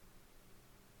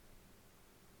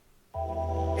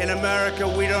In America,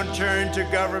 we don't turn to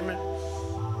government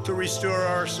to restore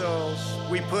our souls.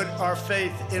 We put our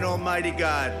faith in Almighty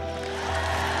God.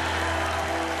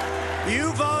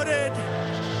 You voted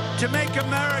to make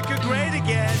America great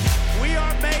again. We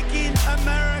are making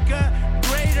America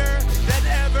greater than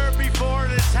ever before,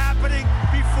 and it's happening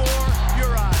before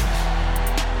your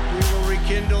eyes. We will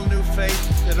rekindle new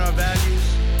faith in our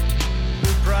values,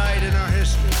 new pride in our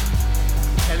history,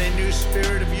 and a new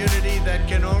spirit of unity that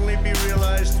can only be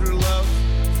realized through love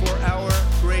for our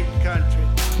great country.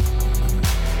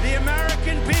 The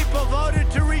American people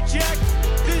voted to reject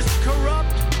this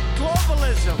corrupt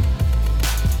globalism.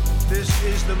 This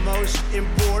is the most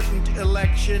important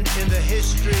election in the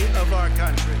history of our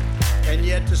country. And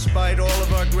yet, despite all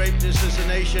of our greatness as a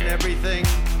nation, everything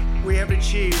we have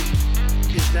achieved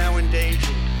is now in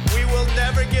danger. We will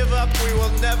never give up. We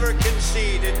will never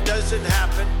concede. It doesn't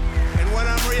happen. And when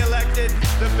I'm reelected,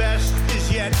 the best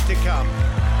is yet to come.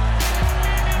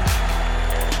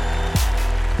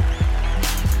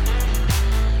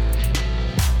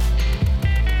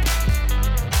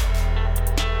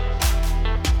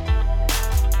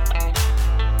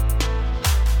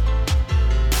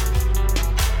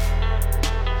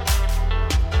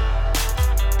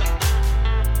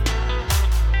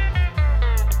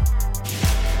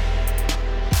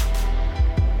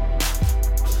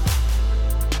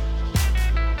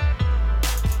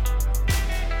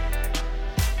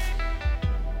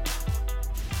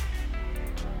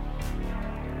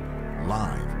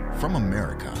 From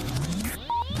America,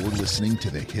 you're listening to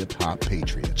the Hip Hop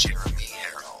Patriot, Jeremy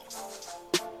Harrell.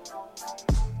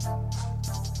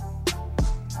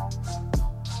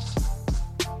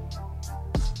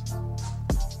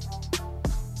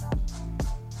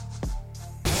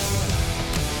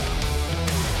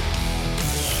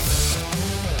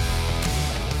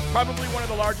 Probably one of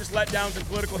the largest letdowns in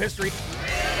political history.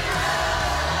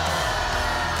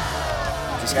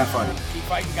 Just have fun. Keep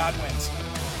fighting, God wins.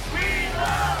 We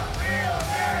love real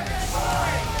American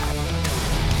boys!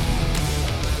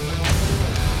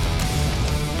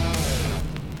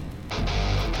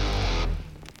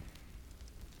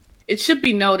 It should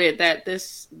be noted that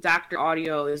this doctor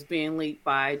audio is being leaked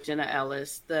by Jenna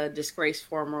Ellis, the disgraced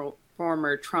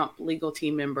former Trump legal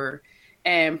team member,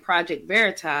 and Project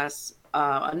Veritas,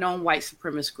 a known white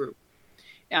supremacist group.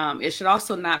 It should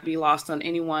also not be lost on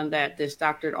anyone that this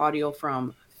doctored audio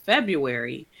from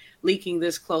February leaking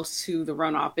this close to the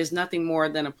runoff is nothing more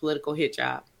than a political hit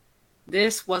job.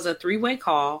 This was a three-way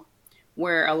call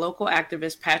where a local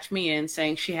activist patched me in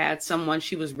saying she had someone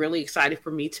she was really excited for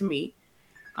me to meet.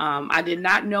 I did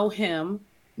not know him,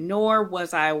 nor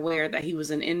was I aware that he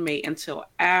was an inmate until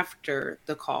after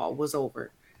the call was over.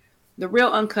 The real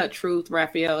uncut truth,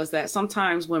 Raphael, is that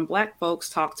sometimes when Black folks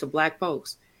talk to Black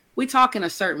folks, we talk in a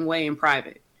certain way in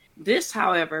private. This,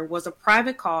 however, was a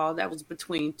private call that was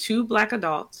between two Black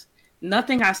adults.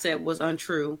 Nothing I said was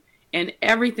untrue, and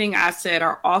everything I said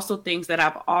are also things that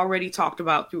I've already talked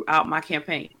about throughout my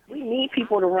campaign. We need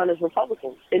people to run as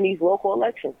Republicans in these local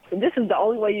elections. And this is the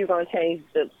only way you're going to change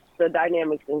the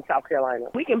dynamics in South Carolina.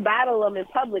 We can battle them in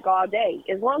public all day.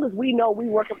 As long as we know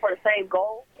we're working for the same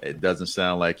goal. It doesn't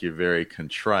sound like you're very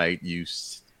contrite. You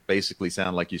basically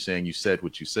sound like you're saying you said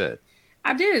what you said.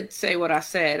 I did say what I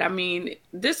said. I mean,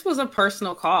 this was a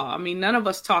personal call. I mean, none of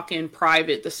us talk in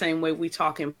private the same way we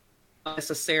talk in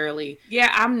necessarily. Yeah,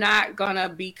 I'm not gonna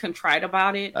be contrite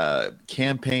about it.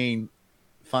 Campaign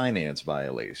finance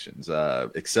violations,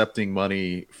 accepting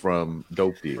money from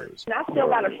dope dealers. And I still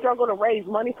gotta struggle to raise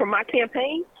money for my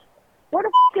campaign. Where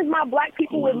the is my Black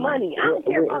people with money? I don't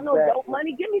care about no dope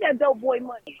money. Give me that dope boy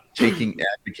money.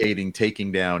 Advocating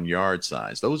taking down yard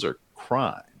signs. Those are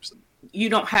crimes. You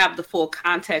don't have the full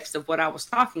context of what I was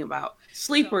talking about.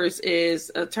 Sleepers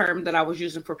is a term that I was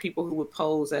using for people who would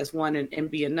pose as one and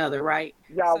be another, right?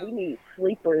 Y'all, we need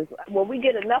sleepers. When we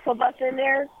get enough of us in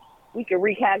there, we can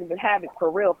wreak havoc for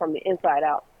real from the inside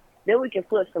out. Then we can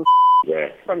flip some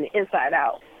from the inside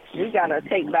out. We got to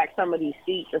take back some of these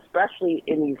seats, especially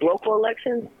in these local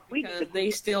elections. Because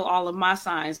they steal all of my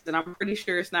signs, and I'm pretty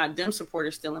sure it's not them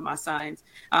supporters stealing my signs.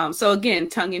 So again,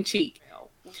 tongue in cheek.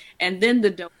 And then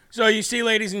So you see,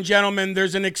 ladies and gentlemen,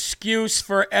 there's an excuse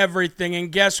for everything.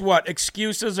 And guess what?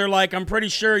 Excuses are like, I'm pretty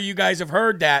sure you guys have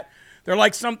heard that. They're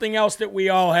like something else that we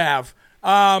all have.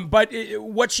 But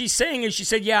what she's saying is, she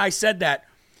said, yeah, I said that.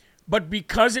 But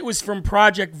because it was from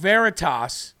Project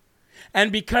Veritas,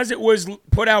 and because it was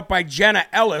put out by Jenna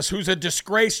Ellis, who's a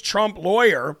disgraced Trump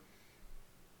lawyer,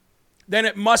 then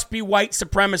it must be white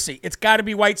supremacy. It's got to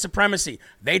be white supremacy.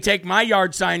 They take my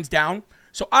yard signs down,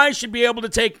 so I should be able to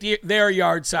take their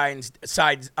yard signs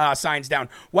down.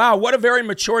 Wow, what a very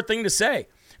mature thing to say.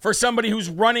 for somebody who's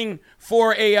running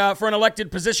for an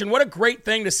elected position. What a great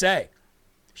thing to say.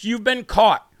 You've been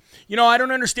caught. You know, I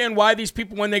don't understand why these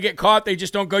people, when they get caught, they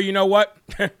just don't go, you know what?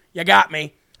 You got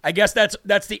me. I guess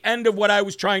that's the end of what I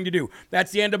was trying to do.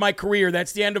 That's the end of my career.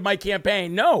 That's the end of my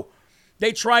campaign. No.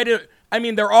 They try to,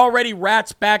 they're already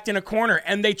rats backed in a corner,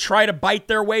 and they try to bite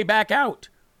their way back out.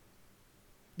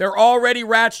 They're already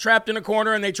rats trapped in a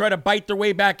corner, and they try to bite their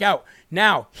way back out.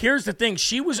 Now, here's the thing.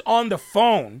 She was on the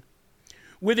phone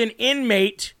with an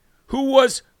inmate who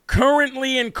was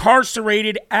currently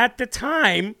incarcerated at the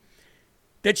time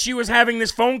that she was having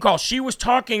this phone call. She was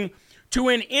talking to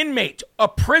an inmate, a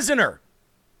prisoner.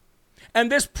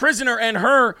 And this prisoner and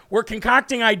her were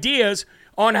concocting ideas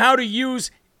on how to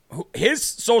use his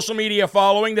social media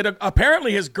following that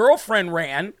apparently his girlfriend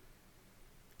ran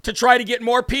to try to get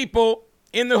more people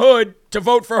in the hood to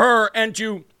vote for her and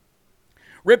to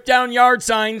rip down yard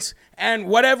signs and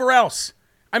whatever else.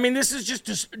 This is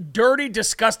just dirty,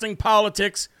 disgusting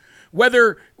politics,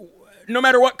 no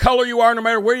matter what color you are, no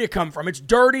matter where you come from. It's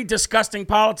dirty, disgusting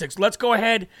politics. Let's go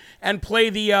ahead and play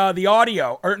the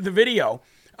audio or the video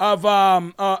of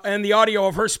and the audio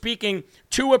of her speaking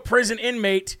to a prison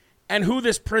inmate and who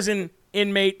this prison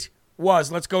inmate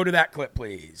was. Let's go to that clip,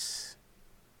 please.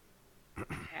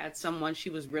 Had someone she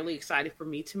was really excited for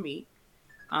me to meet.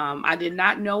 I did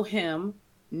not know him,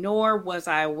 nor was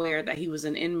I aware that he was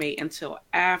an inmate until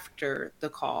after the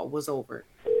call was over.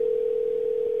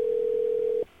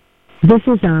 This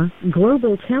is a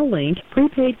Global Tel-Link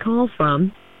prepaid call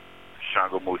from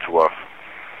Shango Mutuaf,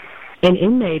 an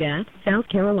inmate at South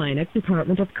Carolina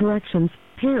Department of Corrections,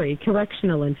 Perry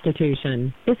Correctional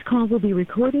Institution. This call will be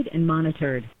recorded and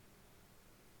monitored.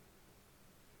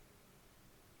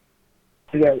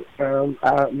 Yeah,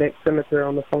 next senator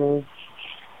on the phone.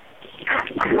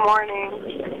 Good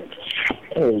morning.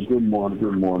 Hey, good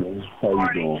morning. How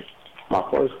you doing? My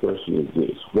first question is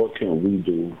this. What can we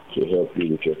do to help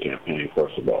you with your campaign,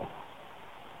 first of all?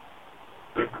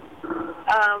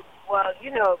 Well,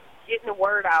 getting the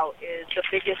word out is the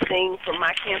biggest thing for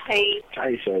my campaign.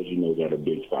 Aisha, as you know, got a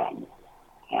big problem.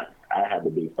 I have a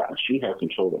big problem. She has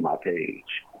control of my page.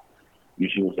 You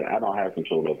see what I'm saying? I don't have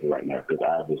control of it right now because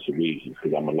I have this reason,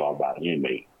 because I'm a law-abiding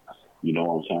inmate. You know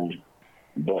what I'm saying?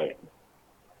 But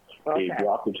if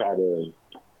y'all could try to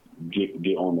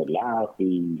get on the live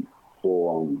feed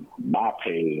for my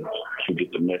page to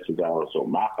get the message out so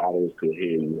my followers could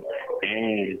hear me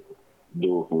and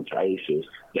do it from Taisha,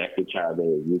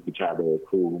 we could try to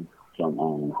accrue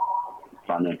some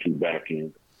financial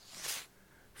backing.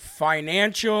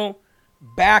 Financial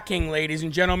backing, ladies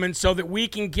and gentlemen, so that we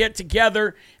can get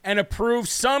together and approve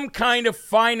some kind of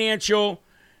financial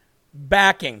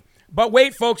backing. But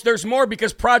wait, folks, there's more,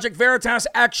 because Project Veritas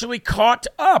actually caught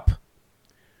up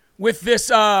with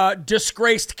this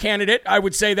disgraced candidate. I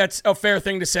would say that's a fair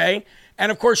thing to say.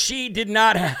 And, of course, she did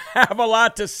not have a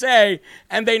lot to say,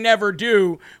 and they never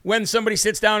do, when somebody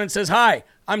sits down and says, "Hi,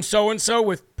 I'm so-and-so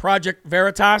with Project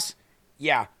Veritas."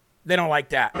 Yeah, they don't like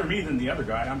that. Better me than the other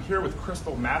guy. I'm here with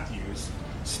Crystal Matthews,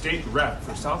 state rep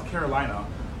for South Carolina,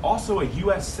 also a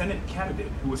U.S. Senate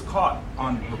candidate who was caught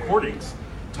on recordings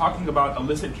talking about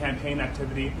illicit campaign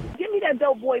activity. Give me that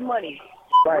dope boy money.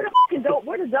 Right.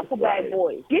 Where the duffel bag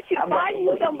boys? Find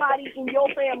you somebody in your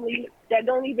family that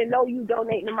don't even know you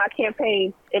donating to my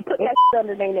campaign and put that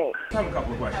under their name. I have a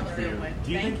couple of questions for you.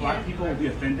 Do you think black people will be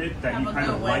offended that you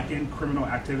kind of liken criminal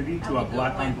activity to a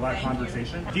black-on-black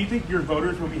conversation? Do you think your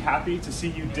voters will be happy to see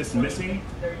you dismissing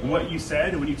what you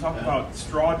said when you talk about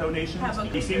straw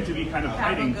donations? You seem to be kind of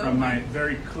hiding from my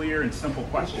very clear and simple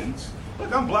questions.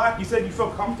 Look, I'm black. You said you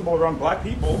feel comfortable around black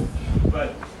people,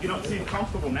 but you don't seem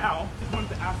comfortable now. Just wanted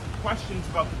to ask questions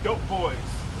about the dope boys,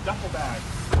 the duffel bags.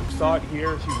 You saw it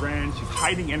here. She ran. She's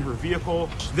hiding in her vehicle.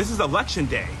 This is election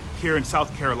day here in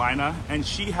South Carolina, and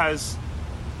she has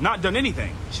not done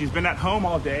anything. She's been at home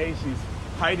all day. She's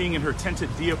hiding in her tinted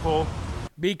vehicle.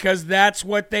 Because that's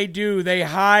what they do. They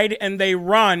hide and they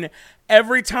run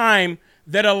every time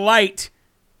that a light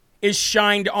is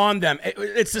shined on them.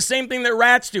 It's the same thing that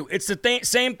rats do. It's the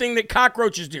same thing that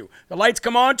cockroaches do. The lights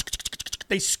come on,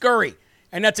 they scurry.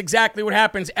 And that's exactly what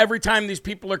happens every time these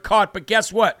people are caught. But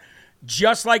guess what?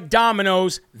 Just like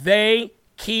dominoes, they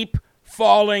keep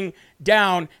falling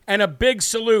down. And a big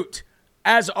salute,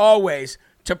 as always,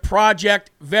 to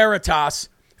Project Veritas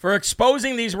for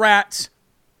exposing these rats.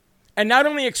 And not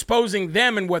only exposing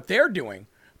them and what they're doing,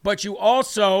 but you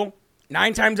also,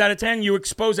 9 times out of 10, you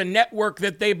expose a network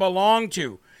that they belong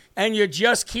to. And you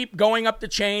just keep going up the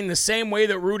chain the same way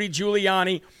that Rudy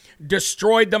Giuliani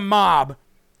destroyed the mob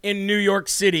in New York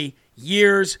City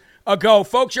years ago.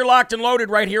 Folks, you're locked and loaded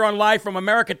right here on Live from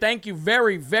America. Thank you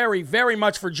very, very, very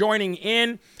much for joining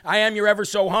in. I am your ever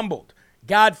so humbled,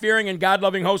 God-fearing and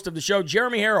God-loving host of the show,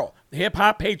 Jeremy Harrell, the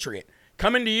hip-hop patriot,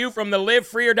 coming to you from the Live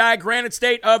Free or Die granite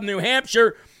state of New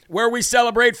Hampshire, where we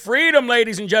celebrate freedom,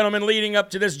 ladies and gentlemen, leading up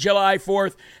to this July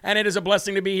 4th. And it is a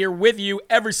blessing to be here with you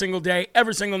every single day,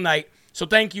 every single night. So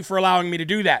thank you for allowing me to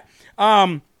do that.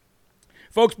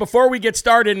 Folks, before we get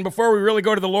started and before we really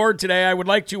go to the Lord today, I would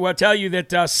like to tell you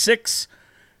that six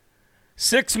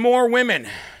more women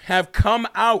have come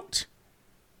out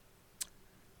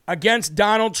against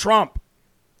Donald Trump,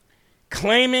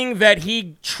 claiming that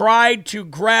he tried to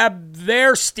grab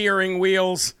their steering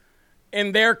wheels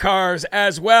in their cars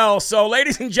as well. So,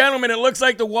 ladies and gentlemen, it looks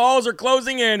like the walls are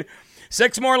closing in.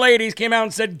 6 more ladies came out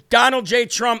and said Donald J.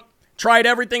 Trump tried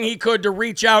everything he could to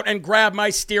reach out and grab my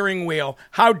steering wheel.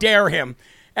 How dare him?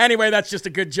 Anyway, that's just a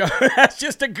good joke. That's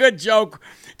just a good joke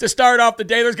to start off the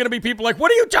day. There's going to be people like,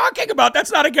 what are you talking about?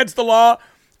 That's not against the law.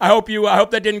 I hope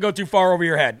that didn't go too far over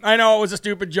your head. I know it was a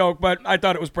stupid joke, but I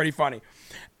thought it was pretty funny.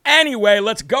 Anyway,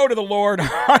 let's go to the Lord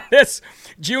on this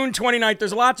June 29th.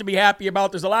 There's a lot to be happy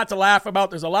about. There's a lot to laugh about.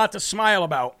 There's a lot to smile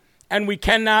about. And we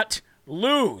cannot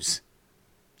lose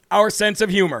our sense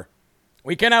of humor.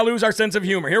 We cannot lose our sense of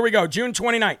humor. Here we go. June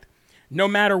 29th. No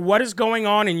matter what is going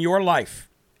on in your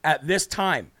life at this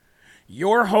time,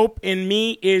 your hope in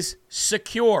me is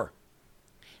secure.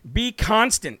 Be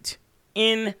constant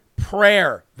in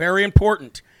prayer. Very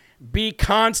important. Be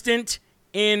constant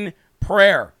in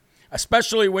prayer,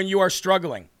 especially when you are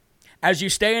struggling. As you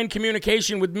stay in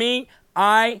communication with me,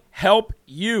 I help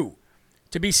you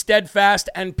to be steadfast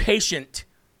and patient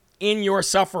in your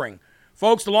suffering.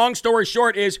 Folks, the long story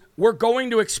short is we're going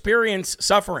to experience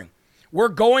suffering. We're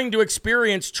going to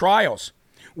experience trials.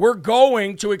 We're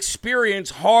going to experience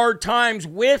hard times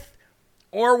with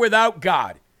or without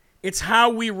God. It's how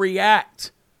we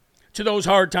react to those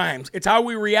hard times. It's how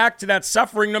we react to that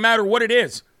suffering, no matter what it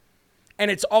is. And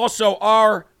it's also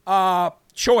our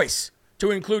choice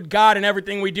to include God in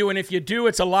everything we do. And if you do,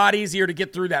 it's a lot easier to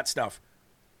get through that stuff.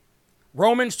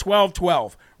 Romans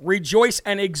 12:12. Rejoice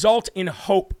and exult in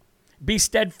hope. Be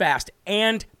steadfast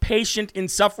and patient in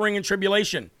suffering and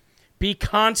tribulation. Be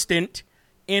constant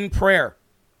in prayer.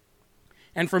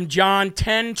 And from John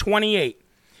 10:28,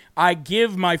 I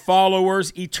give my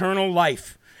followers eternal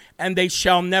life, and they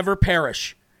shall never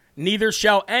perish. Neither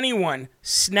shall anyone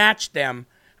snatch them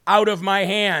out of my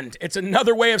hand. It's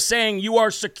another way of saying you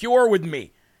are secure with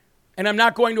me, and I'm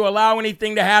not going to allow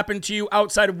anything to happen to you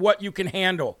outside of what you can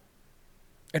handle.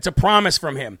 It's a promise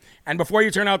from him. And before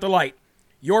you turn out the light,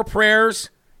 your prayers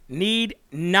need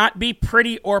not be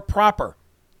pretty or proper.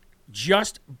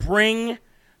 Just bring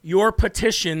your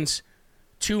petitions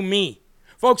to me.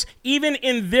 Folks, even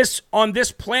on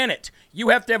this planet, you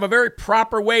have to have a very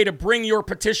proper way to bring your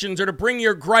petitions or to bring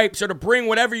your gripes or to bring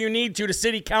whatever you need to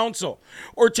city council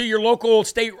or to your local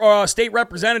state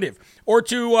representative or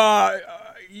to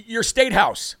your state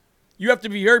house. You have to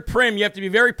be very prim. You have to be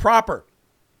very proper.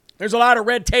 There's a lot of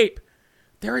red tape.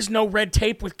 There is no red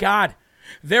tape with God.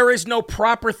 There is no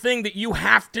proper thing that you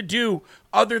have to do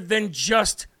other than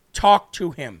just talk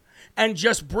to him and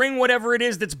just bring whatever it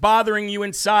is that's bothering you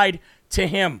inside to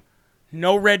him.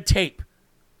 No red tape.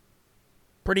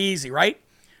 Pretty easy, right?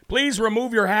 Please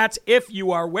remove your hats if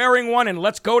you are wearing one, and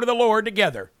let's go to the Lord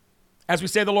together as we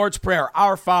say the Lord's Prayer.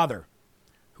 Our Father,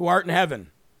 who art in heaven,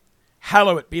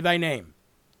 hallowed be thy name.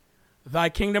 Thy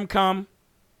kingdom come,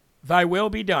 thy will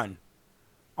be done,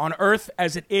 on earth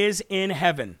as it is in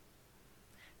heaven.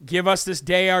 Give us this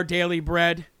day our daily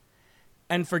bread,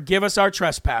 and forgive us our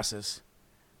trespasses,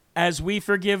 as we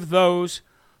forgive those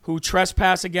who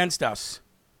trespass against us.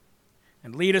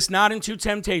 And lead us not into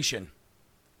temptation,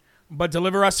 but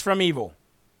deliver us from evil.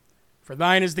 For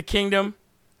thine is the kingdom,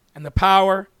 and the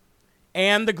power,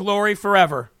 and the glory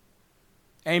forever.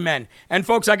 Amen. And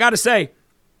folks, I got to say,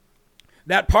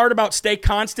 that part about stay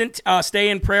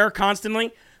in prayer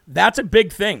constantly, that's a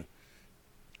big thing.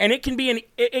 And it can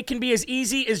be as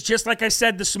easy as, just like I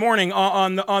said this morning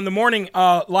on the morning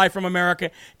Live from America,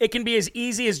 it can be as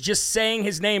easy as just saying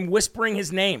his name, whispering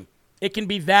his name. It can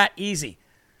be that easy.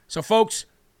 So folks,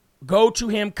 go to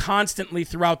him constantly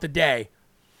throughout the day,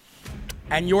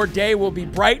 and your day will be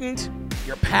brightened,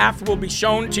 your path will be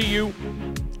shown to you,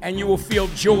 and you will feel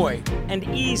joy and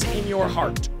ease in your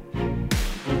heart.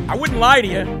 I wouldn't lie to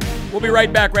you. We'll be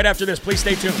right back right after this. Please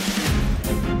stay tuned.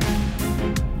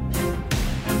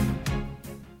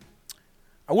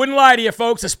 I wouldn't lie to you,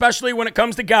 folks, especially when it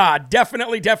comes to God.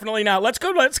 Definitely not. Let's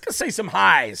go say some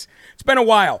highs. It's been a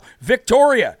while.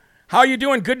 Victoria, how you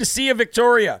doing? Good to see you,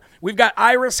 Victoria. We've got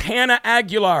Iris Hannah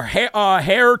Aguilar,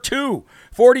 Hair 2.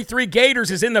 43 Gators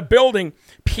is in the building.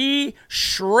 P.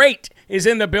 Schreit is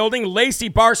in the building. Lacey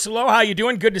Barcelo, how you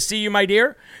doing? Good to see you, my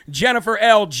dear. Jennifer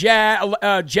L.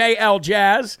 J.L.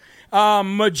 Jazz.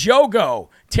 Majogo.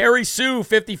 Terry Sue,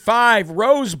 55.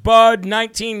 Rosebud,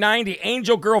 1990.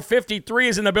 Angel Girl, 53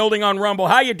 is in the building on Rumble.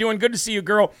 How you doing? Good to see you,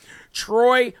 girl.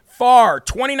 Troy Farr,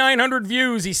 2,900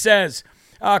 views, he says.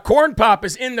 Corn Pop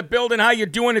is in the building. How you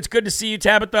doing? It's good to see you,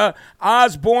 Tabitha.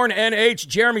 Osborne NH.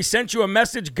 Jeremy sent you a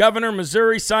message. Governor,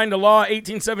 Missouri signed a law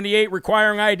 1878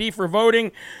 requiring ID for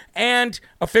voting and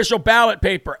official ballot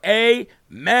paper.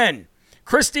 Amen.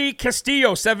 Christy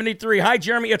Castillo, 73. Hi,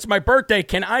 Jeremy. It's my birthday.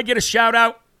 Can I get a shout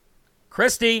out?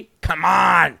 Christy, come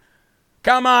on.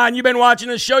 Come on. You've been watching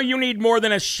the show. You need more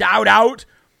than a shout out.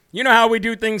 You know how we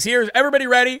do things here. Everybody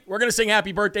ready? We're going to sing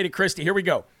happy birthday to Christy. Here we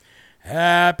go.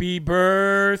 Happy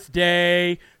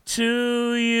birthday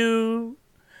to you.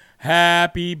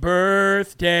 Happy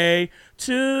birthday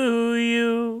to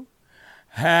you.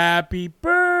 Happy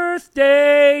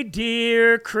birthday,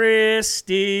 dear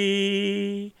Christy.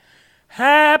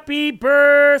 Happy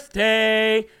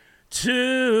birthday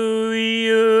to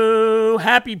you.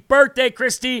 Happy birthday,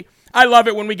 Christy. I love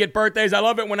it when we get birthdays. I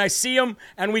love it when I see them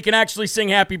and we can actually sing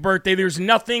happy birthday. There's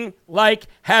nothing like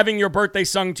having your birthday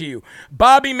sung to you.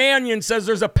 Bobby Mannion says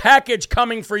there's a package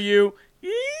coming for you.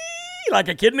 Like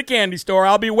a kid in a candy store.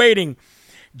 I'll be waiting.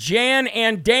 Jan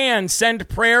and Dan send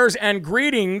prayers and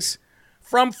greetings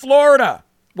from Florida.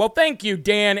 Well, thank you,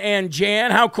 Dan and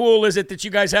Jan. How cool is it that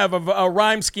you guys have a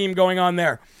rhyme scheme going on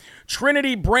there?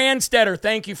 Trinity Brandstetter,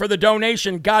 thank you for the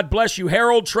donation. God bless you.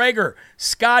 Harold Traeger,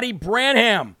 Scotty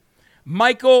Branham,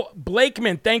 Michael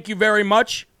Blakeman, thank you very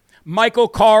much. Michael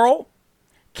Carl,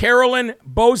 Carolyn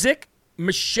Bozick,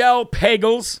 Michelle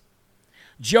Pagels,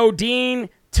 Jodine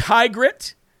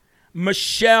Tigrit,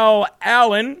 Michelle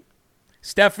Allen,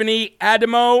 Stephanie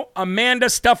Adamo, Amanda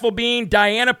Stufflebean,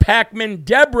 Diana Packman,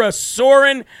 Deborah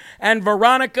Soren, and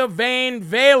Veronica Vane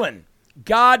Valen.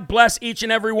 God bless each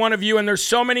and every one of you, and there's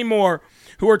so many more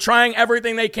who are trying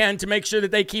everything they can to make sure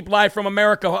that they keep Live from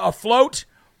America afloat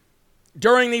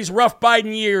during these rough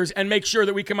Biden years and make sure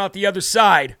that we come out the other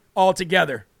side all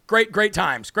together. Great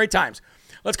times, great times.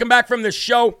 Let's come back from this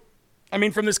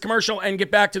from this commercial and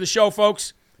get back to the show,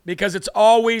 folks, because it's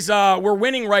always, we're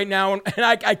winning right now, and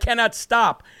I cannot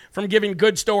stop from giving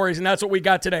good stories, and that's what we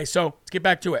got today. So let's get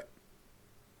back to it.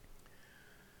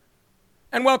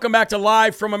 And welcome back to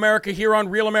Live from America here on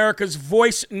Real America's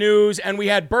Voice News. And we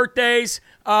had birthdays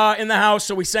in the house,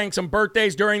 so we sang some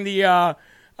birthdays during the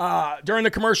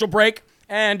commercial break.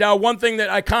 And one thing that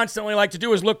I constantly like to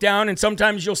do is look down, and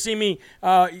sometimes you'll see me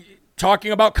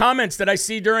talking about comments that I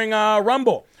see during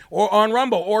Rumble or on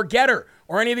Rumble or Getter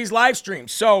or any of these live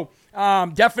streams. So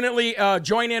definitely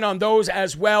join in on those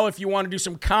as well if you want to do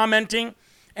some commenting,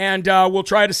 and we'll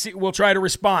try to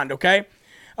respond. Okay.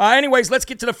 Anyways, let's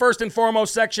get to the first and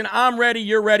foremost section. I'm ready.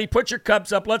 You're ready. Put your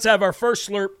cups up. Let's have our first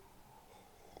slurp.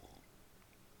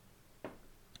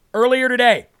 Earlier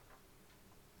today,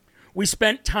 we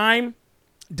spent time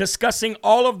discussing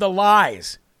all of the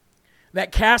lies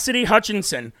that Cassidy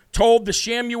Hutchinson told the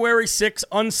January 6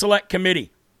 Unselect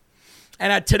Committee.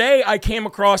 And today I came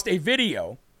across a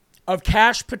video of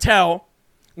Kash Patel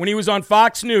when he was on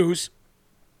Fox News.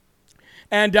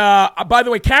 And by the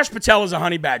way, Kash Patel is a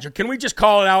honey badger. Can we just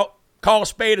call it out? Call a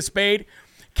spade a spade?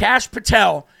 Kash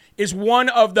Patel is one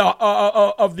of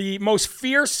the most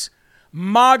fierce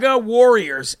MAGA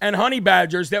warriors and honey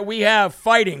badgers that we have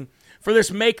fighting for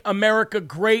this Make America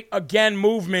Great Again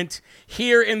movement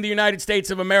here in the United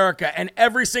States of America. And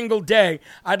every single day,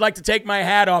 I'd like to take my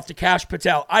hat off to Kash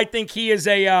Patel. I think he is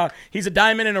he's a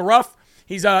diamond in the rough.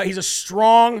 He's a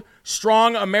strong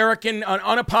American, an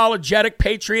unapologetic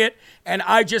patriot, and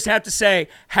I just have to say,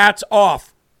 hats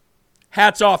off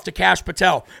to Kash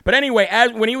Patel. But anyway,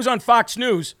 when he was on Fox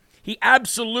News, he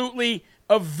absolutely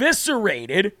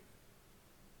eviscerated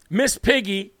Miss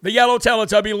Piggy, the Yellow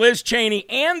Teletubby, Liz Cheney,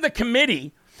 and the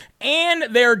committee,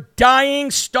 and their dying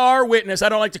star witness. I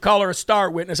don't like to call her a star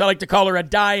witness. I like to call her a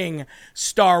dying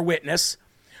star witness.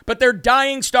 But their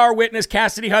dying star witness,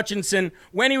 Cassidy Hutchinson,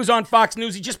 when he was on Fox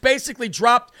News, he just basically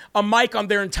dropped a mic on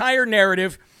their entire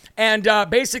narrative and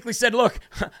basically said, look,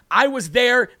 I was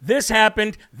there, this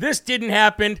happened, this didn't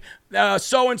happen,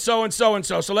 so-and-so and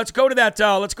so-and-so. So let's go to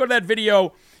that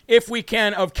video, if we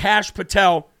can, of Kash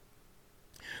Patel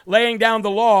laying down the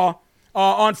law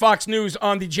on Fox News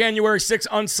on the January 6th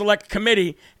Unselect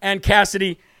Committee and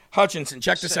Cassidy Hutchinson.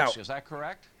 Check this out. Is that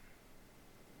correct?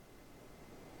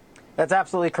 That's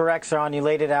absolutely correct, Sean. You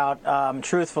laid it out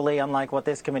truthfully, unlike what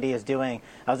this committee is doing.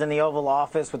 I was in the Oval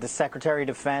Office with the Secretary of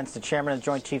Defense, the Chairman of the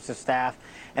Joint Chiefs of Staff,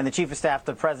 and the Chief of Staff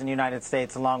to the President of the United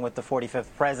States, along with the 45th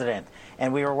President.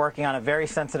 And we were working on a very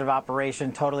sensitive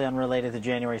operation, totally unrelated to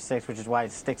January 6th, which is why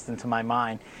it sticks into my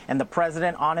mind. And the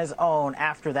President, on his own,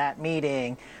 after that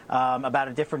meeting, about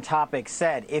a different topic,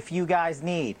 said, if you guys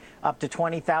need up to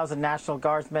 20,000 National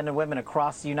Guardsmen and women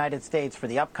across the United States for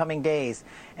the upcoming days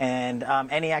and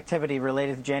any activity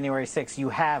related to January 6th, you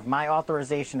have my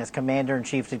authorization as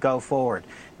Commander-in-Chief to go forward.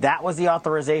 That was the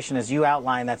authorization, as you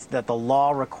outlined, that the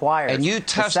law requires. And you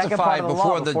testified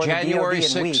before the January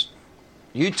 6th.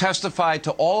 You testified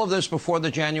to all of this before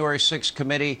the January 6th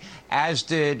committee, as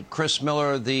did Chris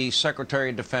Miller, the Secretary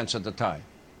of Defense at the time.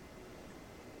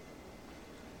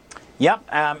 Yep,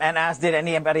 and as did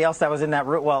anybody else that was in that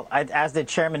room. Well, as did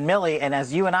Chairman Milley. And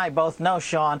as you and I both know,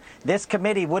 Sean, this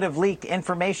committee would have leaked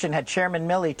information had Chairman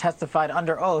Milley testified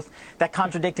under oath that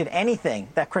contradicted anything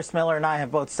that Chris Miller and I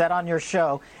have both said on your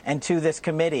show and to this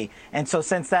committee. And so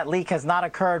since that leak has not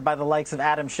occurred by the likes of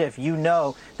Adam Schiff, you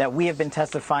know that we have been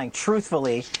testifying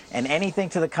truthfully, and anything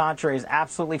to the contrary is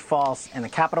absolutely false. And the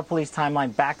Capitol Police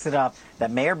timeline backs it up, that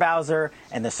Mayor Bowser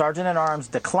and the Sergeant-at-Arms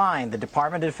declined the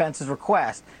Department of Defense's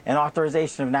request and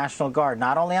authorization of National Guard,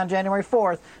 not only on January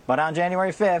 4th, but on January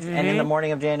 5th and in the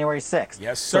morning of January 6th.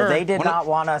 Yes, sir. So they did not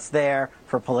want us there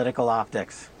for political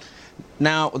optics.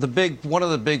 Now, one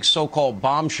of the big so-called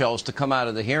bombshells to come out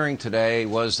of the hearing today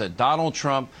was that Donald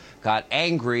Trump got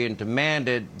angry and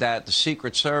demanded that the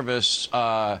Secret Service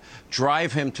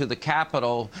drive him to the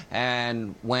Capitol.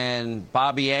 And when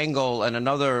Bobby Engel and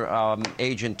another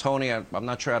agent, Tony, I'm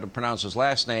not sure how to pronounce his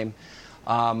last name,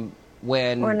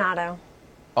 Ornato,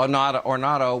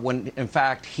 when in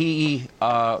fact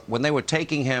when they were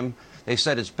taking him, they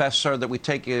said, it's best, sir, that we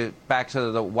take you back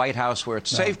to the White House where it's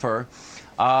safer.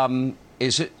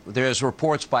 There's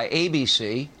reports by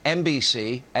ABC,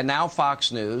 NBC, and now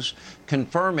Fox News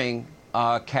confirming,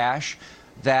 Cash,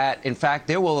 that, in fact,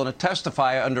 they're willing to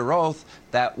testify under oath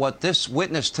that what this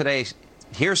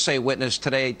hearsay witness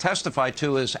today testified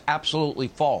to is absolutely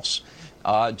false.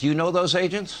 Do you know those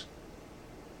agents?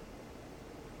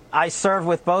 I serve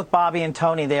with both Bobby and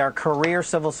Tony. They are career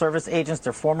civil service agents.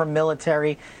 They're former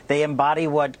military. They embody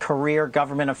what career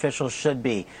government officials should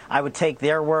be. I would take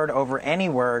their word over any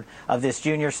word of this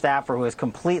junior staffer who is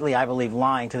completely, I believe,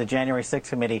 lying to the January 6th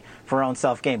committee for her own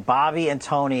self-gain. Bobby and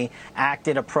Tony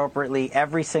acted appropriately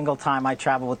every single time I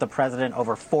traveled with the president,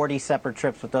 over 40 separate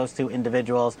trips with those two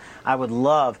individuals. I would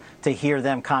love to hear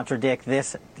them contradict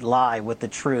this lie with the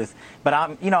truth. But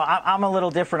I'm a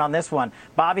little different on this one.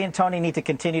 Bobby and Tony need to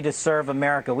continue to serve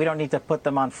America. We don't need to put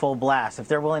them on full blast. If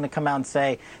they're willing to come out and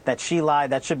say that she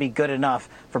lied, that should be good enough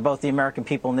for both the American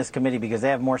people in this committee, because they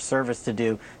have more service to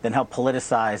do than help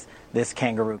politicize this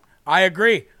kangaroo. I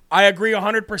agree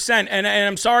 100%. And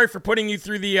I'm sorry for putting you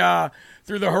through the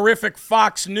horrific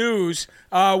Fox News,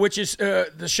 which is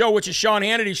the show, which is Sean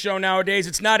Hannity's show nowadays.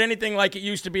 It's not anything like it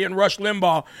used to be, and Rush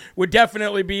Limbaugh would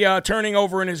definitely be turning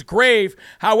over in his grave.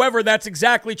 However, that's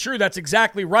exactly true. That's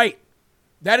exactly right.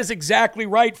 That is exactly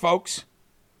right, folks.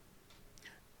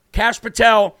 Kash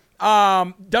Patel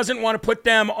doesn't want to put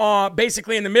them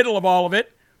basically in the middle of all of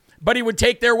it, but he would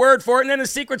take their word for it. And then the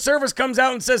Secret Service comes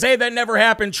out and says, hey, that never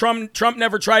happened. Trump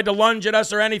never tried to lunge at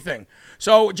us or anything.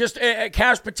 So just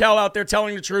Kash Patel out there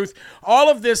telling the truth. All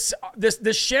of this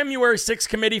Shamuary 6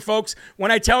 committee, folks, when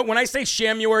I say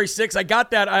Shamuary 6, I got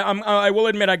that. I will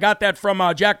admit I got that from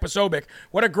Jack Posobiec.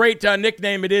 What a great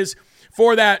nickname it is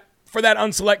for that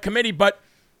unselect committee. But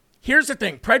here's the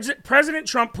thing. President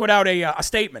Trump put out a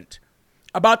statement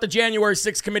about the January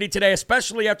 6th committee today,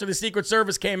 especially after the Secret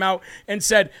Service came out and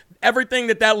said everything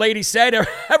that lady said,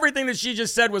 everything that she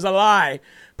just said was a lie.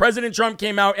 President Trump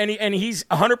came out and he's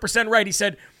 100% right. He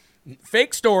said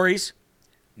fake stories,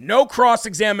 no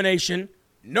cross-examination,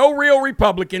 no real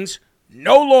Republicans,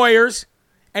 no lawyers,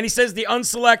 and he says the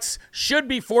unselects should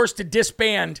be forced to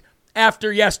disband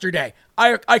after yesterday.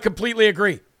 I completely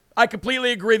agree. I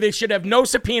completely agree. They should have no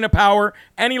subpoena power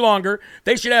any longer.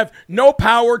 They should have no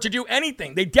power to do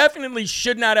anything. They definitely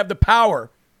should not have the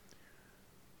power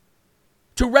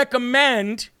to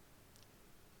recommend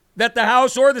that the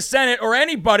House or the Senate or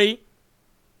anybody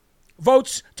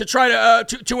votes to try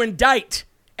to indict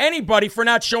anybody for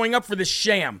not showing up for this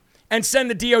sham and send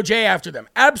the DOJ after them.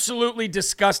 Absolutely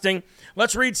disgusting.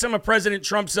 Let's read some of President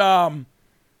Trump's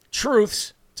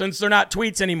truths, since they're not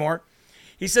tweets anymore.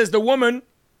 He says the woman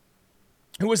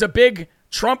who was a big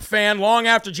Trump fan long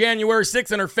after January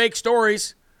 6th and her fake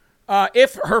stories,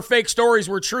 if her fake stories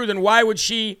were true, then why would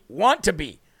she want to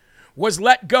be? was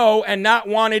let go and not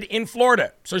wanted in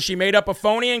Florida. So she made up a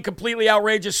phony and completely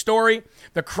outrageous story,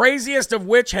 the craziest of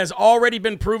which has already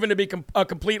been proven to be a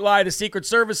complete lie. The Secret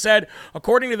Service said,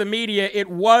 according to the media, it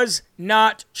was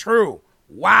not true.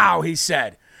 Wow, he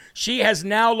said. She has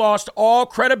now lost all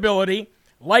credibility,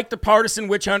 like the partisan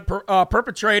witch hunt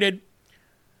perpetrated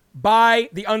by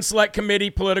the Unselect Committee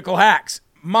political hacks.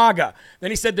 MAGA. Then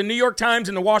he said the New York Times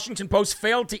and the Washington Post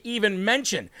failed to even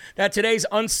mention that today's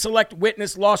Unselect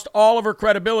witness lost all of her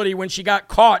credibility when she got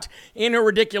caught in her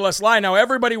ridiculous lie. Now,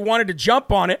 everybody wanted to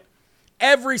jump on it.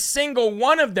 Every single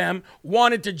one of them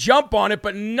wanted to jump on it,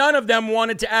 but none of them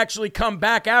wanted to actually come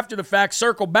back after the fact,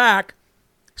 circle back,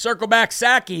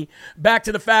 Psaki, back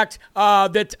to the fact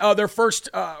that their first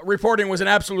reporting was an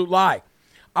absolute lie.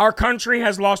 Our country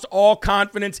has lost all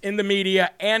confidence in the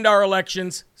media and our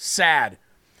elections. Sad.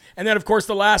 And then, of course,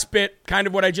 the last bit, kind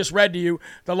of what I just read to you,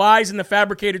 the lies and the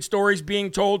fabricated stories being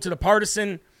told to the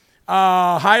partisan,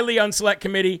 highly unselect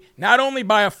committee, not only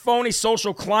by a phony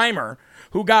social climber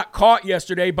who got caught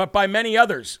yesterday, but by many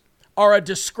others, are a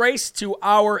disgrace to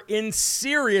our in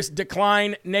serious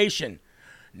decline nation.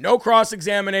 No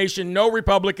cross-examination, no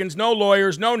Republicans, no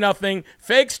lawyers, no nothing,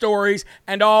 fake stories,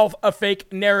 and all a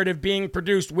fake narrative being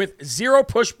produced with zero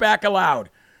pushback allowed.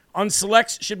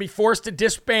 Unselects should be forced to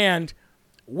disband.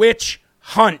 Witch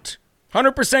hunt.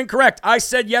 100% correct. I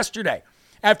said yesterday,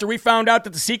 after we found out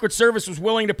that the Secret Service was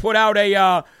willing to put out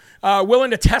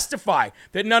willing to testify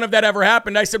that none of that ever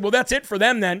happened, I said, well, that's it for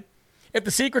them then. If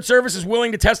the Secret Service is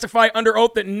willing to testify under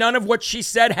oath that none of what she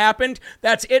said happened,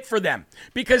 that's it for them.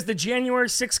 Because the January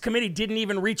 6th committee didn't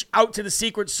even reach out to the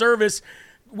Secret Service,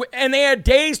 and they had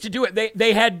days to do it.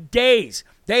 They had days.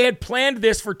 They had planned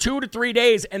this for 2 to 3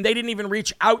 days, and they didn't even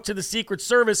reach out to the Secret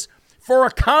Service for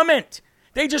a comment.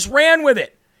 They just ran with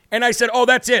it. And I said, oh,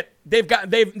 that's it.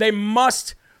 They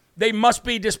must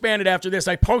be disbanded after this.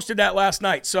 I posted that last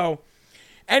night. So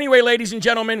anyway, ladies and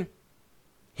gentlemen,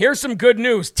 here's some good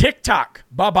news. TikTok,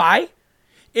 bye-bye.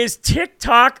 Is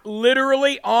TikTok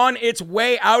literally on its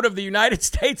way out of the United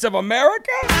States of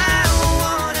America? I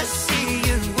wanna see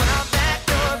you out that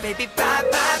door, baby. Bye,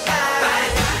 bye,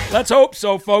 bye. Let's hope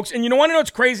so, folks. And you want to know what's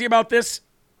crazy about this?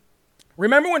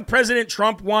 Remember when President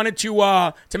Trump wanted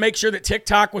to make sure that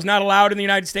TikTok was not allowed in the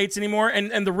United States anymore?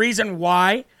 And the reason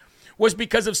why was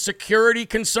because of security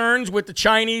concerns with the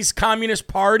Chinese Communist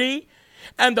Party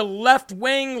and the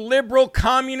left-wing liberal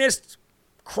communist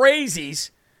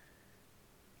crazies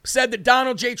said that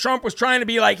Donald J. Trump was trying to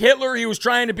be like Hitler. He was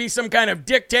trying to be some kind of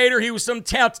dictator. He was some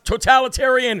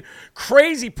totalitarian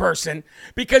crazy person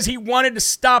because he wanted to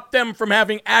stop them from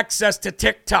having access to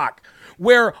TikTok,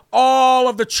 where all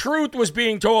of the truth was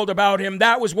being told about him.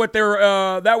 That was what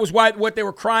what they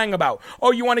were crying about.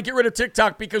 Oh, you want to get rid of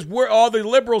TikTok because all the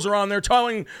liberals are on there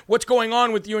telling what's going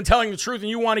on with you and telling the truth, and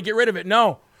you want to get rid of it.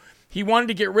 No, he wanted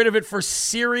to get rid of it for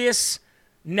serious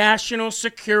national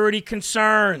security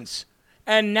concerns.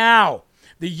 And now,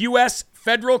 the U.S.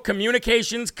 Federal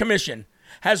Communications Commission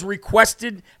has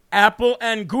requested Apple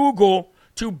and Google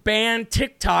to ban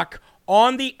TikTok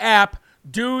on the app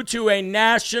due to a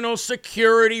national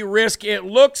security risk. It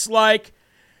looks like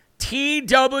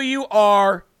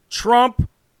TWR, Trump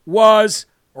was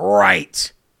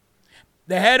right.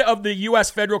 The head of the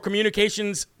U.S. Federal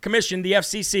Communications Commission, the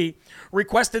FCC,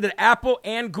 requested that Apple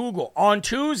and Google on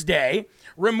Tuesday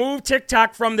remove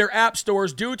TikTok from their app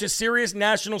stores due to serious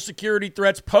national security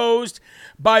threats posed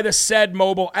by the said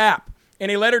mobile app. In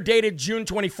a letter dated June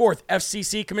 24th,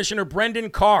 FCC Commissioner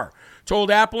Brendan Carr told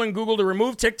Apple and Google to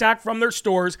remove TikTok from their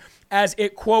stores as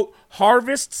it, quote,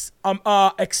 harvests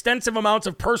extensive amounts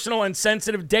of personal and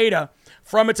sensitive data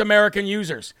from its American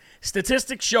users.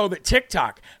 Statistics show that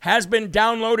TikTok has been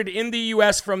downloaded in the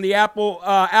U.S. from the Apple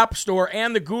App Store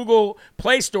and the Google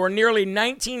Play Store nearly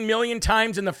 19 million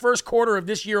times in the first quarter of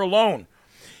this year alone.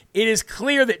 It is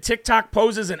clear that TikTok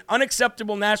poses an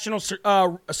unacceptable national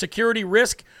security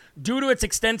risk due to its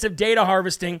extensive data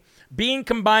harvesting being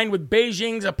combined with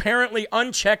Beijing's apparently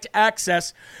unchecked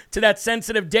access to that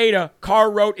sensitive data,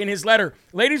 Carr wrote in his letter.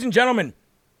 Ladies and gentlemen,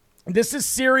 this is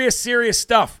serious, serious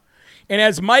stuff. And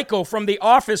as Michael from The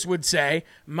Office would say,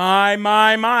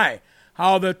 my,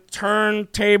 how the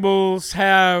turntables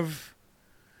have.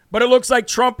 But it looks like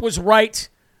Trump was right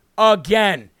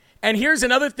again. And here's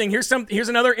another thing. Here's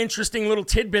another interesting little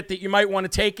tidbit that you might want to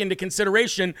take into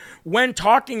consideration when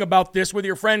talking about this with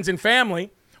your friends and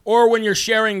family or when you're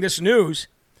sharing this news,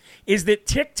 is that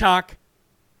TikTok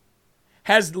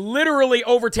has literally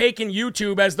overtaken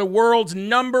YouTube as the world's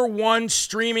 #1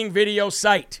 streaming video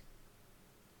site.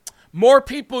 More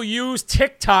people use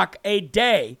TikTok a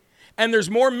day, and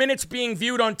there's more minutes being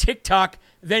viewed on TikTok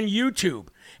than YouTube.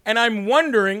 And I'm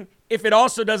wondering if it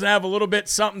also doesn't have a little bit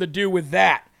something to do with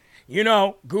that. You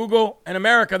know, Google and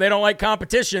America, they don't like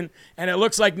competition, and it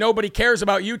looks like nobody cares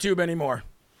about YouTube anymore.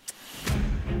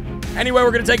 Anyway,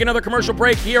 we're going to take another commercial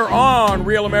break here on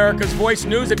Real America's Voice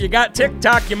News. If you got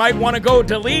TikTok, you might want to go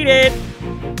delete it.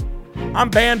 I'm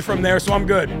banned from there, so I'm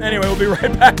good. Anyway, we'll be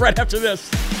right back right after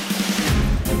this.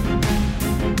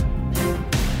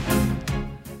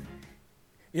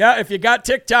 Yeah, if you got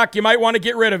TikTok, you might want to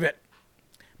get rid of it.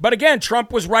 But again,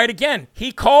 Trump was right again.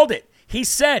 He called it. He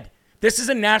said, this is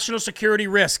a national security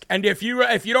risk. And if you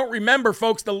don't remember,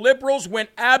 folks, the liberals went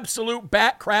absolute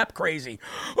bat crap crazy.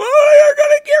 Oh, you're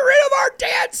going to get rid of our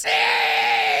dancing.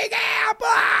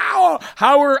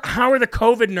 How are the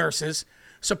COVID nurses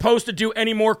supposed to do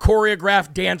any more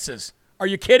choreographed dances? Are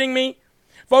you kidding me?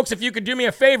 Folks, if you could do me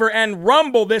a favor and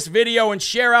rumble this video and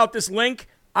share out this link,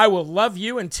 I will love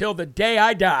you until the day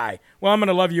I die. Well, I'm going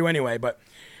to love you anyway, but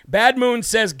Bad Moon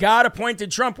says God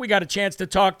appointed Trump. We got a chance to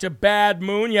talk to Bad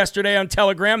Moon yesterday on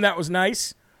Telegram. That was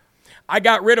nice. I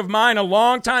got rid of mine a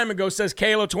long time ago, says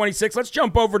Kalo26. Let's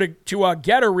jump over to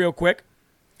Getter real quick.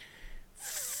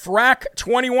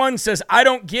 Frack21 says, I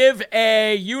don't give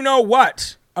a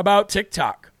you-know-what about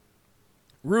TikTok.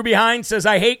 Ruby Hines says,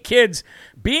 I hate kids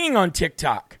being on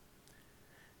TikTok.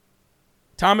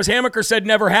 Thomas Hamaker said,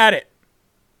 never had it.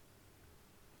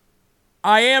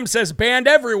 I am says banned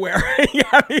everywhere.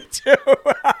 Yeah, me too.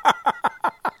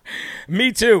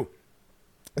 Me too.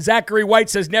 Zachary White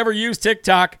says never use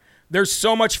TikTok. There's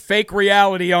so much fake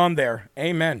reality on there.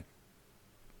 Amen.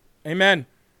 Amen.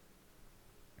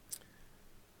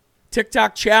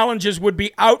 TikTok challenges would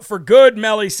be out for good,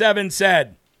 Melly7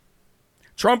 said.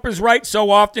 Trump is right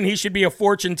so often he should be a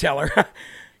fortune teller.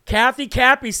 Kathy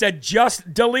Cappy said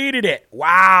just deleted it.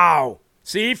 Wow.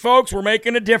 See, folks, we're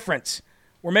making a difference.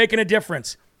 We're making a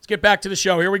difference. Let's get back to the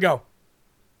show. Here we go.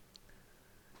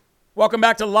 Welcome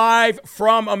back to Live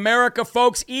from America,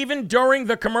 folks. Even during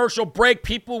the commercial break,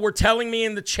 people were telling me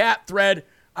in the chat thread,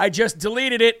 I just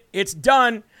deleted it. It's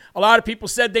done. A lot of people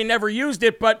said they never used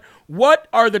it, but what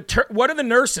are the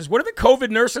nurses? What are the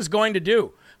COVID nurses going to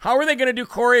do? How are they going to do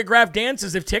choreographed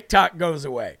dances if TikTok goes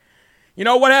away? You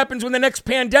know, what happens when the next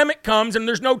pandemic comes and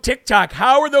there's no TikTok?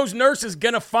 How are those nurses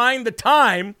going to find the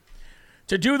time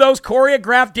to do those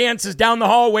choreographed dances down the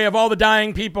hallway of all the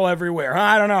dying people everywhere?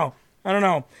 I don't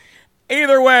know.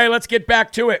 Either way, let's get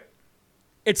back to it.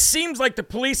 It seems like the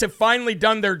police have finally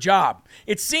done their job.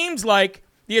 It seems like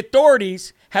the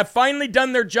authorities have finally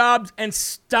done their jobs and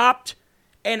stopped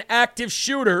an active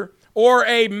shooter or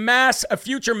a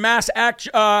future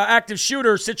active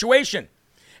shooter situation.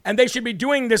 And they should be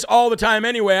doing this all the time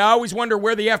anyway. I always wonder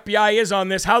where the FBI is on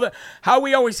this. How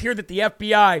we always hear that the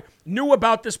FBI knew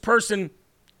about this person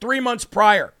 3 months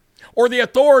prior. Or the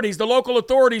authorities, the local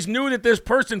authorities, knew that this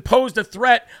person posed a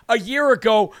threat a year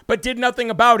ago but did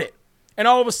nothing about it. And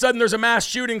all of a sudden there's a mass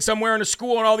shooting somewhere in a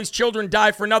school and all these children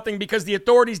die for nothing because the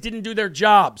authorities didn't do their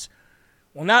jobs.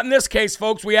 Well, not in this case,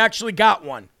 folks. We actually got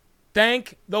one.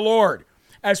 Thank the Lord.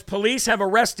 As police have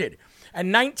arrested a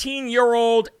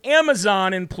 19-year-old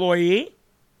Amazon employee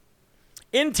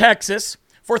in Texas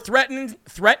for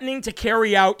threatening to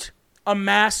carry out a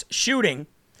mass shooting.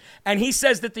 And he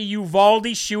says that the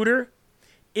Uvalde shooter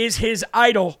is his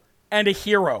idol and a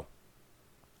hero.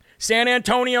 San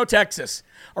Antonio, Texas,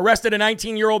 arrested a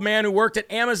 19-year-old man who worked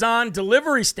at Amazon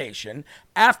delivery station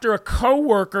after a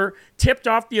co-worker tipped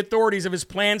off the authorities of his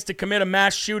plans to commit a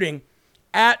mass shooting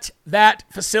at that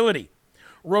facility.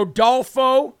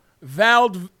 Rodolfo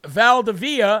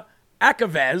Valdivia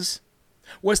Acavez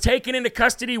was taken into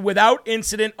custody without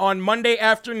incident on Monday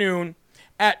afternoon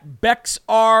at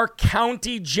Bexar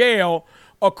County Jail,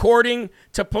 according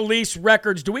to police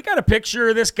records. Do we got a picture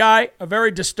of this guy? A very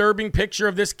disturbing picture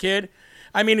of this kid?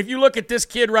 I mean, if you look at this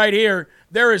kid right here,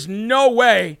 there is no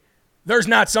way there's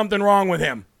not something wrong with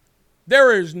him.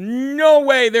 There is no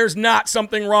way there's not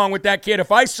something wrong with that kid.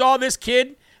 If I saw this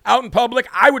kid out in public,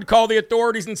 I would call the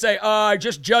authorities and say, I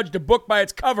just judged a book by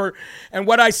its cover. And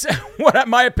what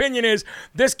my opinion is,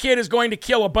 this kid is going to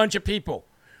kill a bunch of people.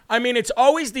 I mean, it's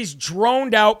always these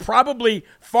droned out, probably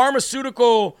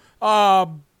pharmaceutical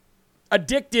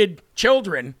addicted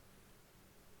children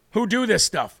who do this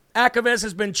stuff. Acavez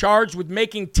has been charged with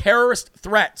making terrorist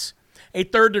threats, a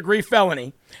third-degree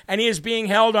felony, and he is being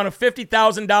held on a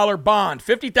 $50,000 bond.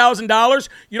 $50,000?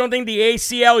 You don't think the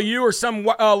ACLU or some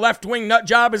left-wing nut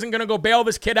job isn't going to go bail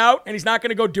this kid out and he's not going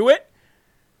to go do it?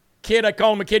 Kid, I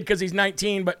call him a kid because he's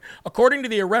 19, but according to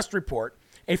the arrest report,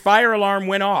 a fire alarm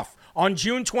went off on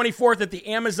June 24th at the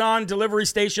Amazon delivery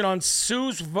station on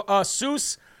Sus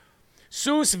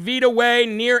Vida Way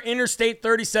near Interstate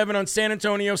 37 on San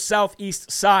Antonio's southeast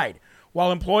side.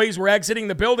 While employees were exiting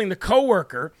the building, the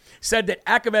coworker said that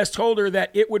Akavez told her that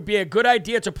it would be a good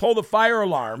idea to pull the fire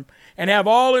alarm and have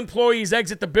all employees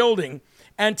exit the building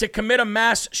and to commit a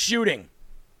mass shooting,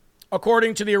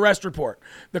 according to the arrest report.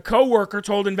 The coworker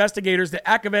told investigators that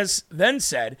Akavez then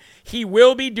said he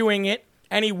will be doing it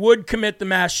and he would commit the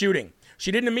mass shooting.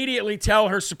 She didn't immediately tell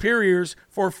her superiors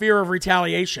for fear of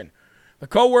retaliation. The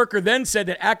coworker then said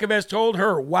that Akavez told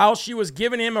her while she was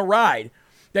giving him a ride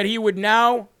that he would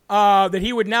now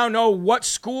know what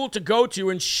school to go to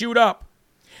and shoot up.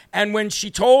 And when she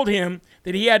told him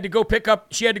that she had to go pick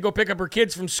up her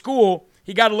kids from school,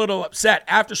 he got a little upset.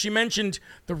 After she mentioned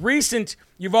the recent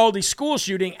Uvalde school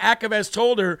shooting, Akavez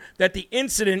told her that the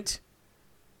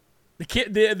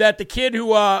kid who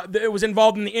was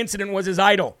involved in the incident was his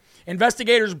idol.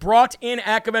 Investigators brought in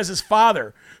Akavez's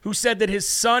father, who said that his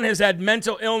son has had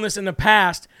mental illness in the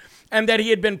past, and that he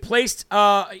had been placed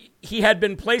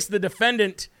the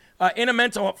defendant in a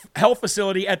mental health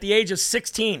facility at the age of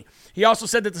 16. He also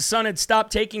said that the son had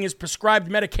stopped taking his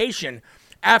prescribed medication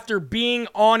after being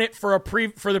on it for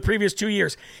the previous 2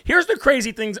 years. Here's the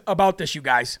crazy things about this, you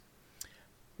guys.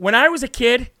 When I was a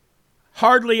kid,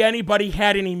 hardly anybody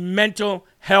had any mental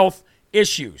health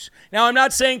issues. Now, I'm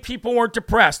not saying people weren't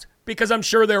depressed, because I'm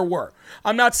sure there were.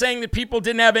 I'm not saying that people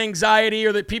didn't have anxiety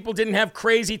or that people didn't have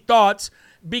crazy thoughts,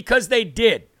 because they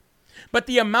did. But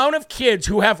the amount of kids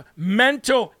who have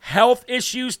mental health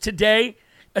issues today,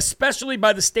 especially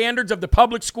by the standards of the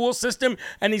public school system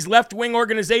and these left-wing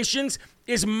organizations,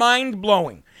 is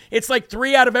mind-blowing. It's like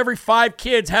 3 out of every 5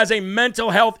 kids has a mental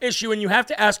health issue, and you have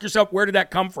to ask yourself, where did that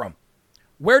come from?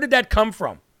 Where did that come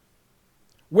from?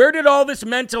 Where did all this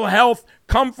mental health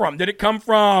come from? Did it come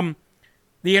from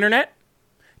the internet?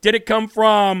 Did it come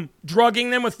from drugging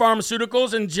them with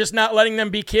pharmaceuticals and just not letting them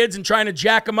be kids and trying to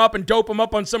jack them up and dope them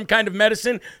up on some kind of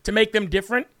medicine to make them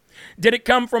different? Did it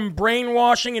come from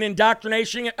brainwashing and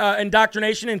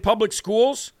indoctrination in public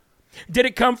schools? Did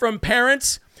it come from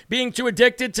parents being too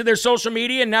addicted to their social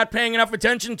media and not paying enough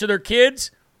attention to their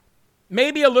kids?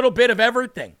 Maybe a little bit of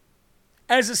everything.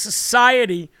 As a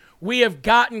society, we have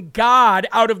gotten God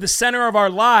out of the center of our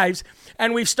lives,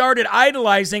 and we've started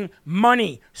idolizing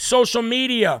money, social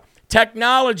media,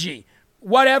 technology,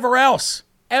 whatever else.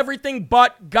 Everything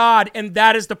but God, and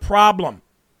that is the problem.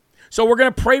 So we're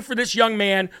going to pray for this young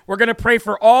man. We're going to pray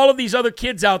for all of these other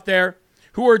kids out there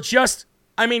who are just,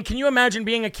 can you imagine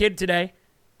being a kid today?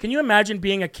 Can you imagine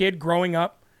being a kid growing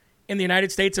up in the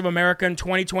United States of America in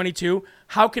 2022?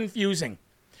 How confusing.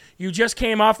 You just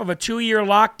came off of a 2-year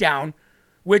lockdown,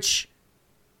 which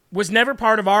was never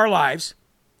part of our lives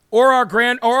or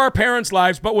our parents'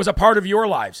 lives, but was a part of your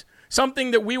lives.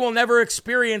 Something that we will never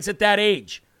experience at that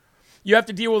age. You have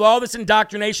to deal with all this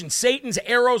indoctrination. Satan's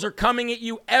arrows are coming at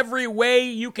you every way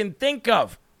you can think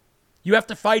of. You have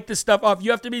to fight this stuff off.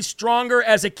 You have to be stronger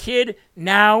as a kid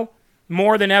now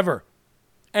more than ever.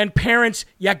 And parents,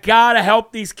 you got to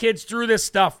help these kids through this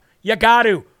stuff. You got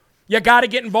to. You got to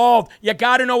get involved. You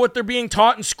got to know what they're being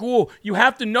taught in school. You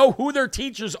have to know who their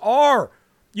teachers are.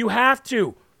 You have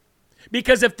to.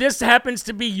 Because if this happens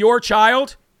to be your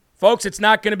child, folks, it's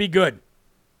not going to be good.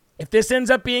 If this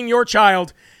ends up being your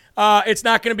child, it's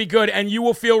not going to be good, and you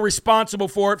will feel responsible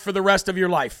for it for the rest of your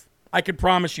life. I can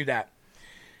promise you that.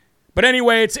 But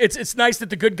anyway, it's nice that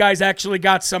the good guys actually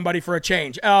got somebody for a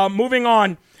change. Moving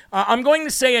on, I'm going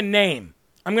to say a name.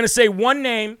 I'm going to say one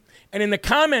name, and in the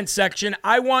comments section,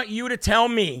 I want you to tell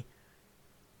me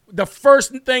the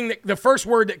first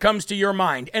word that comes to your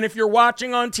mind. And if you're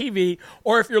watching on TV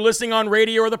or if you're listening on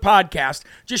radio or the podcast,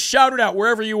 just shout it out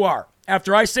wherever you are.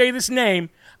 After I say this name,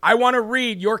 I want to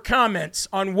read your comments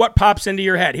on what pops into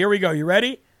your head. Here we go. You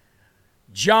ready?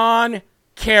 John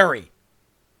Kerry.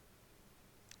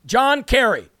 John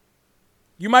Kerry.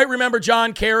 You might remember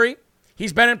John Kerry.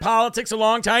 He's been in politics a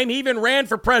long time. He even ran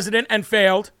for president and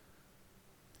failed.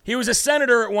 He was a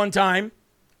senator at one time.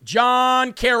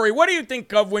 John Kerry. What do you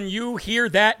think of when you hear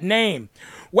that name?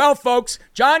 Well, folks,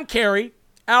 John Kerry,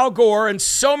 Al Gore, and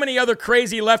so many other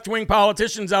crazy left-wing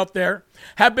politicians out there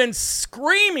have been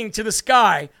screaming to the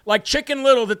sky like Chicken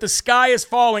Little that the sky is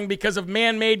falling because of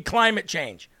man-made climate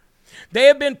change. They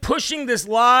have been pushing this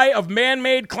lie of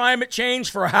man-made climate change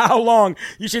for how long?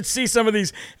 You should see some of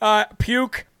these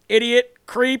puke, idiot,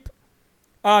 creep,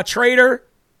 traitor,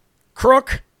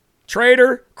 crook,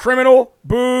 traitor, criminal,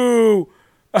 boo,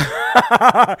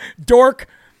 dork,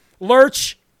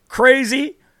 lurch,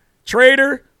 crazy,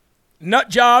 traitor, nut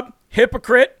job,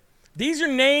 hypocrite. These are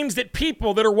names that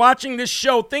people that are watching this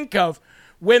show think of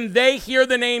when they hear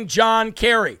the name John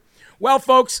Kerry. Well,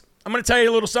 folks, I'm going to tell you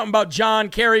a little something about John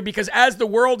Kerry because as the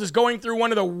world is going through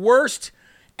one of the worst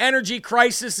energy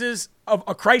crises of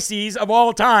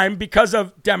all time because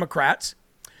of Democrats.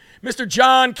 Mr.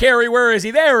 John Kerry, where is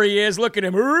he? There he is. Look at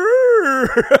him.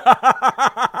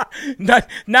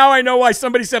 Now I know why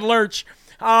somebody said lurch.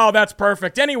 Oh, that's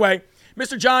perfect. Anyway,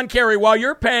 Mr. John Kerry, while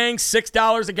you're paying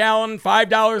 $6 a gallon,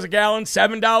 $5 a gallon,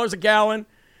 $7 a gallon,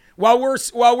 while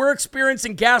we're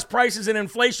experiencing gas prices and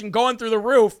inflation going through the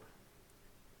roof,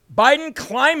 Biden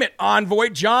climate envoy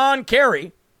John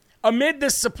Kerry, amid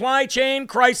this supply chain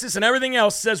crisis and everything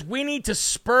else, says we need to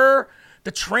spur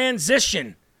the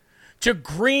transition to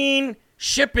green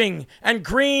shipping and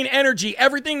green energy.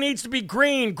 Everything needs to be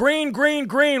green, green, green,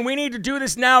 green. We need to do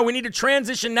this now. We need to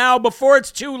transition now before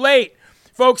it's too late.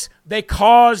 Folks, they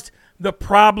caused the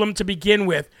problem to begin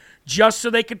with just so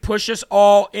they could push us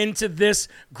all into this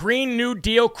Green New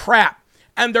Deal crap.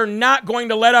 And they're not going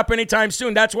to let up anytime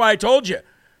soon. That's why I told you.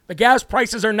 The gas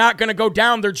prices are not going to go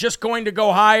down. They're just going to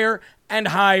go higher and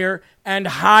higher and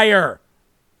higher.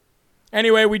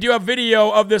 Anyway, we do have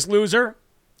video of this loser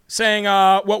saying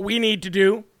what we need to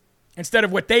do instead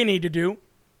of what they need to do.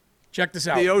 Check this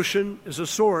out. The ocean is a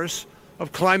source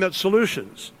of climate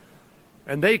solutions,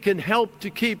 and they can help to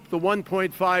keep the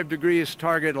 1.5 degrees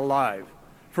target alive.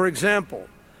 For example,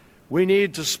 we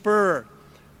need to spur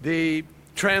the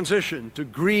transition to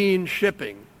green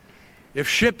shipping. If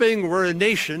shipping were a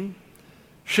nation,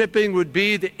 shipping would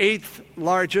be the 8th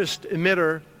largest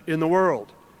emitter in the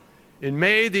world. In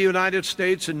May, the United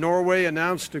States and Norway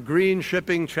announced a green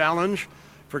shipping challenge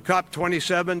for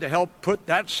COP27 to help put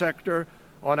that sector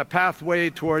on a pathway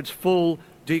towards full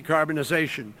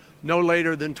decarbonization, no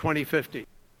later than 2050.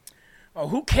 Oh,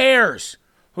 who cares?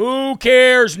 Who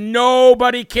cares?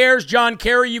 Nobody cares, John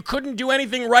Kerry. You couldn't do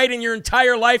anything right in your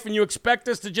entire life and you expect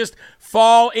us to just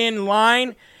fall in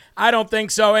line? I don't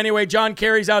think so. Anyway, John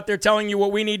Kerry's out there telling you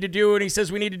what we need to do, and he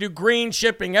says we need to do green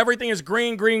shipping. Everything is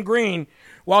green, green, green,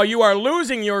 while you are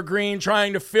losing your green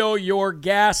trying to fill your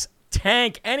gas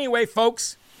tank. Anyway,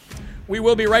 folks, we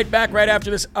will be right back right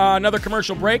after this another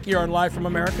commercial break here on Live from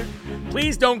America.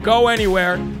 Please don't go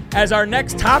anywhere, as our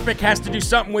next topic has to do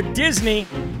something with Disney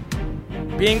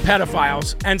being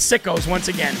pedophiles and sickos once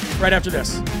again, right after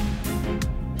this.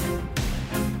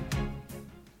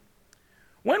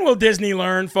 When will Disney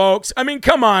learn, folks? I mean,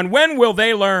 come on. When will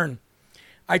they learn?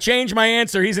 I changed my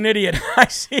answer. He's an idiot. I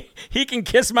see. He can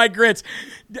kiss my grits.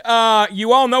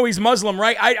 You all know he's Muslim,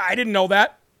 right? I didn't know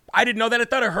that. I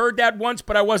thought I heard that once,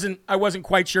 but I wasn't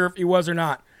quite sure if he was or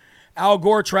not. Al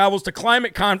Gore travels to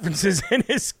climate conferences in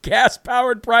his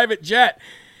gas-powered private jet.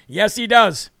 Yes, he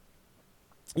does.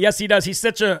 Yes, he does. He's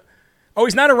such a... Oh,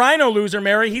 he's not a rhino loser,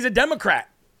 Mary. He's a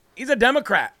Democrat. He's a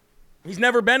Democrat. He's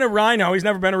never been a rhino. He's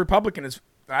never been a Republican, as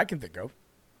I can think of.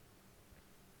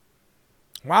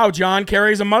 Wow, John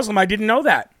Kerry's a Muslim. I didn't know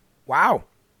that. Wow.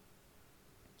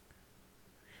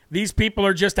 These people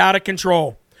are just out of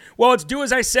control. Well, it's do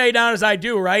as I say, not as I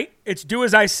do, right? It's do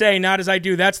as I say, not as I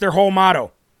do. That's their whole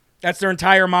motto. That's their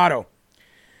entire motto.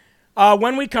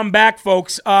 When we come back,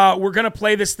 folks, we're going to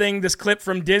play this clip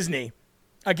from Disney.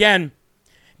 Again,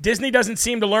 Disney doesn't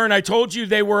seem to learn. I told you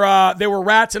they were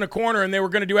rats in a corner and they were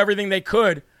going to do everything they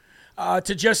could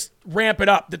to just ramp it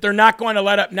up, that they're not going to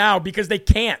let up now because they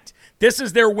can't. This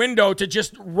is their window to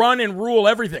just run and rule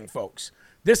everything, folks.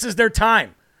 This is their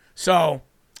time. So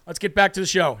let's get back to the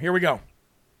show. Here we go.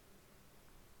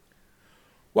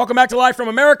 Welcome back to Live from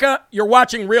America. You're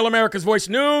watching Real America's Voice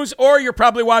News, or you're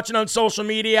probably watching on social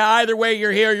media. Either way,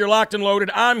 you're here, you're locked and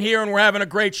loaded. I'm here, and we're having a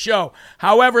great show.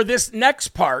 However, this next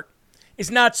part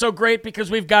is not so great because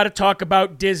we've got to talk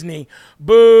about Disney.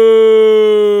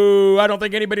 Boo! I don't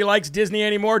think anybody likes Disney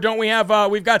anymore. Don't we have,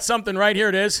 we've got something right here.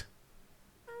 It is.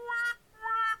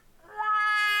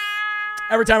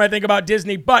 Every time I think about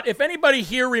Disney. But if anybody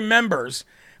here remembers,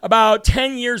 about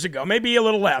 10 years ago, maybe a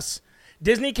little less,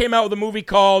 Disney came out with a movie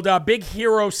called Big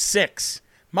Hero 6.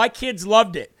 My kids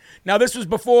loved it. Now, this was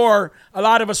before a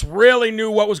lot of us really knew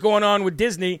what was going on with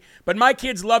Disney, but my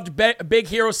kids loved Big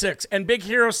Hero 6. And Big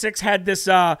Hero 6 had this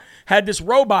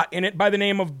robot in it by the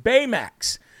name of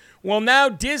Baymax. Well, now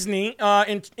Disney,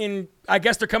 I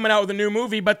guess they're coming out with a new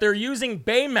movie, but they're using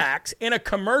Baymax in a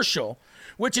commercial,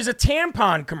 which is a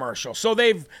tampon commercial. So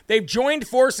they've joined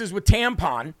forces with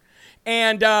Tampon,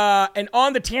 and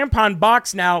on the tampon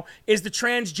box now is the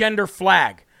transgender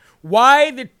flag.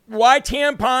 Why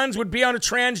tampons would be on a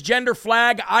transgender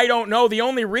flag, I don't know. The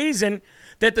only reason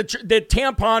that that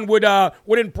Tampon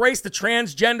would embrace the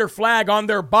transgender flag on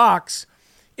their box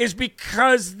is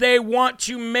because they want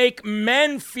to make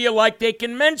men feel like they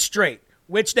can menstruate,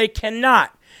 which they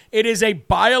cannot. It is a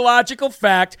biological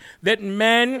fact that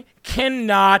men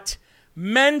cannot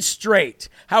menstruate.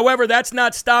 However, that's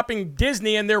not stopping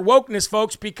Disney and their wokeness,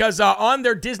 folks, because on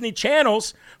their Disney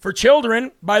channels for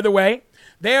children, by the way,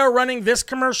 they are running this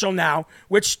commercial now,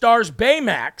 which stars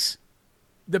Baymax,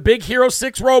 the big Hero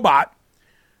 6 robot,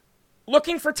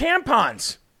 looking for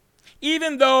tampons,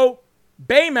 even though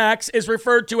Baymax is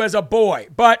referred to as a boy.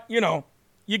 But, you know,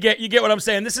 you get what I'm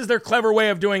saying. This is their clever way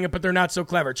of doing it, but they're not so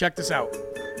clever. Check this out.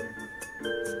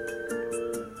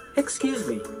 Excuse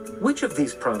me, which of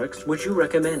these products would you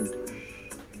recommend?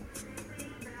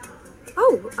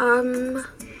 Oh,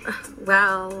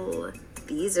 well,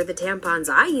 these are the tampons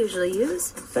I usually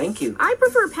use. Thank you. I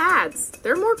prefer pads.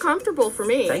 They're more comfortable for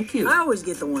me. Thank you. I always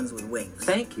get the ones with wings.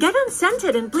 Thank you. Get them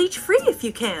scented and bleach-free if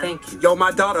you can. Thank you. Yo,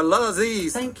 my daughter loves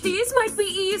these. Thank you. These might be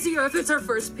easier if it's her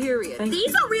first period.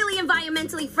 These are really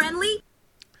environmentally friendly.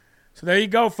 So there you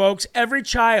go, folks. Every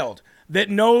child that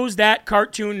knows that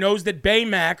cartoon knows that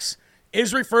Baymax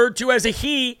is referred to as a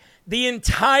he the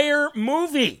entire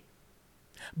movie.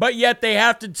 But yet they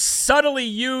have to subtly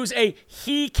use a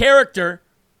he character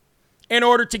in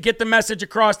order to get the message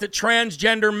across that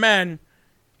transgender men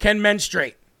can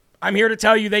menstruate. I'm here to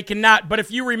tell you they cannot. But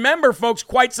if you remember, folks,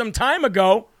 quite some time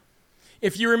ago,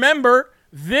 if you remember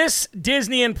this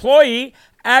Disney employee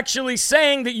actually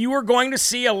saying that you were going to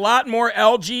see a lot more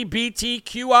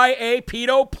LGBTQIA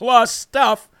pedo plus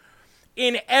stuff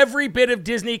in every bit of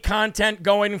Disney content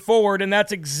going forward. And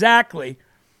that's exactly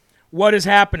what is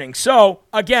happening. So,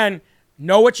 again,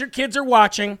 know what your kids are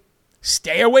watching.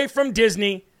 Stay away from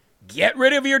Disney. Get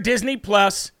rid of your Disney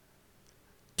Plus.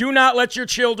 Do not let your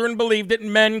children believe that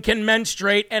men can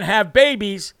menstruate and have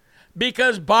babies,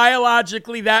 because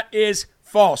biologically that is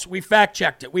false. We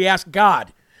fact-checked it. We asked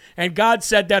God, and God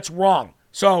said that's wrong.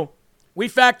 So we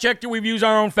fact-checked it. We've used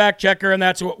our own fact-checker, and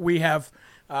that's what we have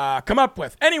come up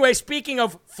with. Anyway, speaking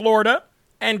of Florida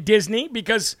and Disney,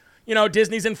 because, you know,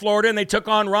 Disney's in Florida, and they took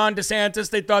on Ron DeSantis.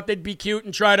 They thought they'd be cute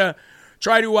and try to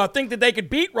think that they could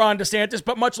beat Ron DeSantis,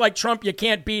 but much like Trump, you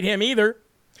can't beat him either.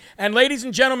 And ladies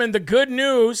and gentlemen, the good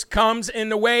news comes in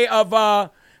the way of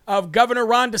Governor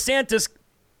Ron DeSantis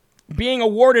being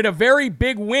awarded a very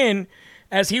big win,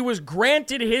 as he was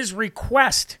granted his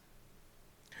request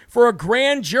for a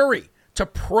grand jury to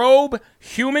probe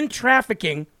human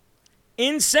trafficking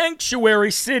in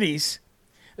sanctuary cities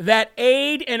that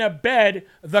aid and abet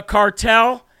the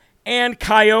cartel and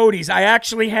coyotes. I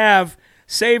actually have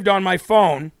saved on my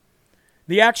phone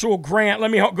the actual grant.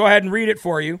 Let me go ahead and read it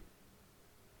for you.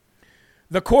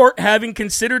 The court, having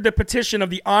considered the petition of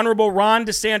the Honorable Ron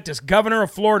DeSantis, governor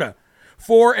of Florida,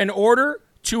 for an order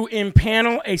to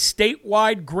impanel a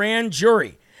statewide grand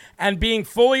jury, and being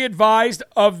fully advised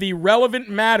of the relevant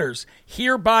matters,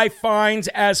 hereby finds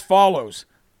as follows.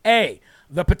 A,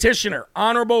 the petitioner,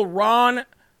 Honorable Ron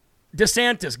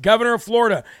DeSantis, governor of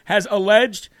Florida, has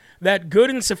alleged that good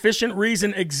and sufficient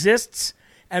reason exists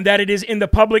and that it is in the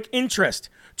public interest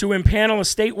to impanel a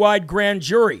statewide grand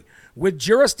jury with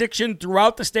jurisdiction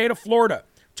throughout the state of Florida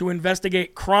to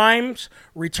investigate crimes,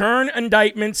 return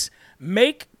indictments,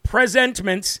 make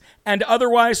presentments, and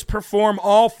otherwise perform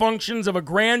all functions of a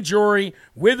grand jury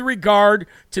with regard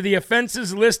to the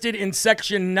offenses listed in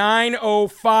Section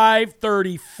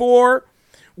 90534,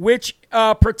 which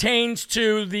pertains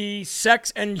to the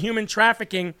sex and human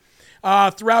trafficking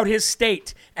throughout his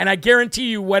state. And I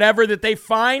guarantee you, whatever that they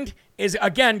find is,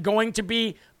 again, going to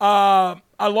be a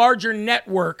larger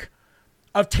network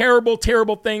of terrible,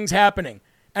 terrible things happening.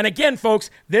 And again, folks,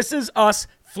 this is us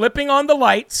flipping on the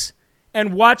lights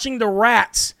and watching the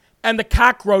rats and the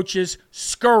cockroaches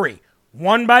scurry.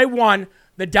 One by one,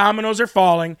 the dominoes are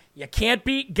falling. You can't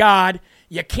beat God.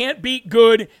 You can't beat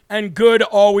good, and good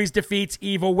always defeats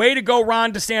evil. Way to go,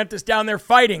 Ron DeSantis, down there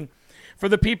fighting for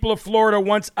the people of Florida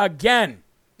once again.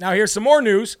 Now, here's some more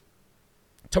news.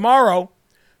 Tomorrow,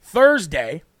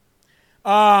 Thursday,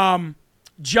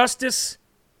 Justice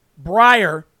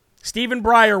Breyer, Stephen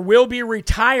Breyer, will be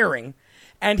retiring,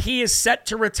 and he is set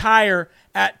to retire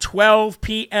at 12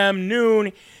 p.m.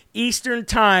 noon Eastern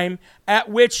Time, at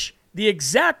which the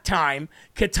exact time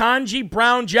Ketanji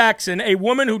Brown Jackson, a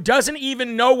woman who doesn't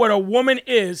even know what a woman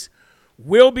is,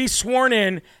 will be sworn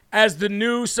in as the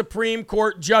new Supreme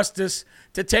Court Justice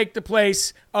to take the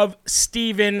place of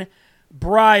Stephen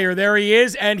Breyer. There he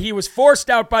is, and he was forced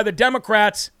out by the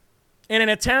Democrats in an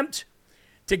attempt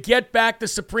to get back the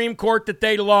Supreme Court that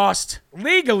they lost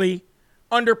legally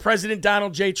under President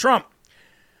Donald J. Trump.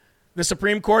 The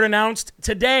Supreme Court announced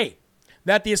today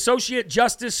that the Associate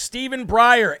Justice Stephen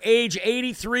Breyer, age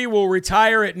 83, will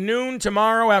retire at noon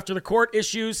tomorrow after the court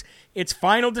issues its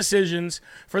final decisions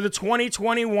for the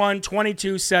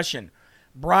 2021-22 session.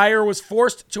 Breyer was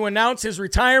forced to announce his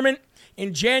retirement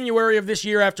in January of this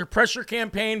year after pressure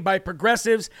campaigned by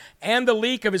progressives and the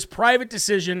leak of his private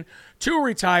decision to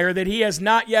retire that he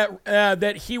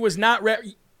was not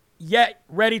yet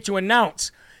ready to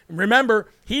announce. Remember,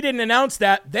 he didn't announce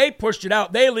that. They pushed it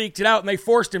out. They leaked it out, and they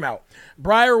forced him out.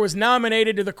 Breyer was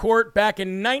nominated to the court back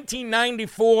in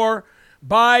 1994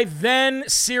 by then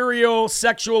serial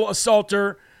sexual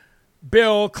assaulter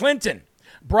Bill Clinton.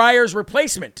 Breyer's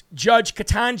replacement, Judge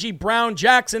Ketanji Brown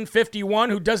Jackson, 51,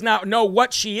 who does not know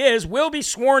what she is, will be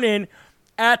sworn in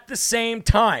at the same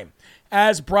time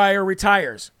as Breyer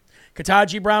retires.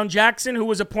 Ketanji Brown Jackson, who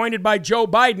was appointed by Joe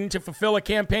Biden to fulfill a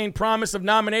campaign promise of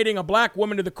nominating a black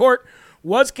woman to the court,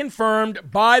 was confirmed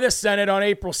by the Senate on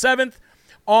April 7th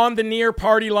on the near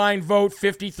party line vote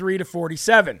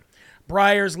 53-47.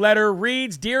 Breyer's letter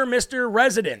reads, "Dear Mr.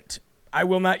 Resident," I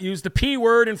will not use the P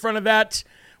word in front of that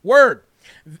word,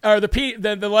 or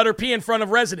the letter P in front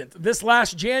of resident. "This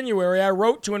last January, I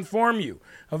wrote to inform you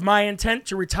of my intent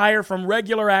to retire from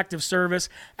regular active service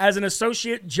as an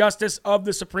Associate Justice of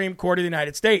the Supreme Court of the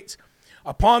United States,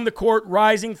 upon the court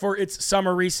rising for its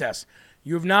summer recess.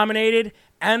 You have nominated,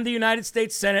 and the United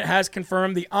States Senate has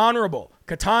confirmed, the Honorable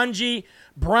Ketanji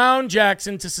Brown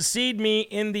Jackson to succeed me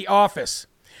in the office.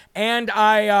 And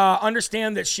I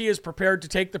understand that she is prepared to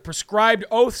take the prescribed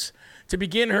oaths to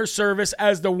begin her service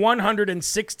as the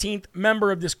 116th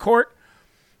member of this court.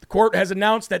 The court has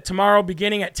announced that tomorrow,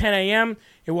 beginning at 10 a.m.,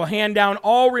 it will hand down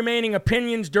all remaining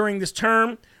opinions during this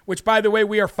term, which, by the way,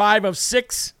 we are 5 of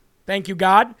 6. Thank you,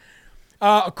 God.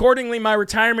 Accordingly, my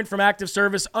retirement from active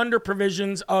service under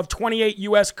provisions of 28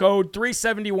 U.S. Code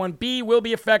 371B will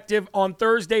be effective on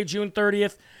Thursday, June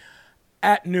 30th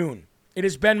at noon. It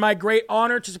has been my great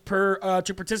honor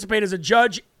to participate as a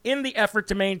judge in the effort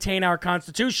to maintain our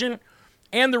Constitution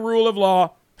and the rule of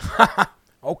law."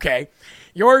 Okay.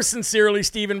 Yours sincerely,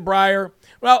 Stephen Breyer.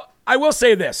 Well, I will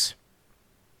say this.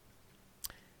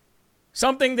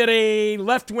 Something that a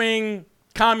left-wing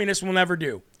communist will never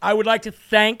do. I would like to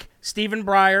thank Stephen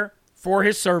Breyer for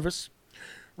his service.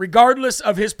 Regardless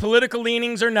of his political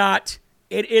leanings or not,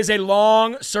 it is a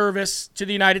long service to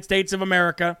the United States of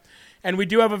America. And we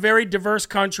do have a very diverse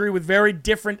country with very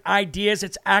different ideas.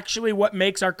 It's actually what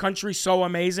makes our country so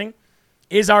amazing,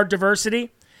 is our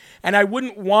diversity. And I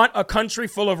wouldn't want a country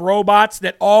full of robots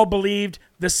that all believed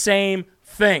the same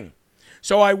thing.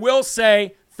 So I will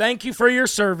say thank you for your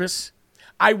service.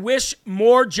 I wish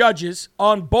more judges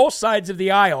on both sides of the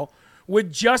aisle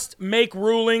would just make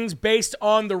rulings based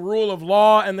on the rule of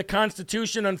law and the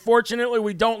Constitution. Unfortunately,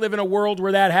 we don't live in a world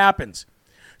where that happens.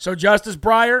 So, Justice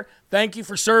Breyer, thank you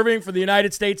for serving for the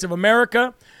United States of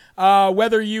America.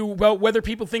 Whether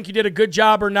people think you did a good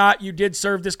job or not, you did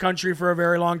serve this country for a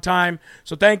very long time.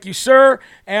 So thank you, sir.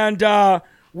 And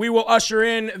we will usher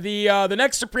in the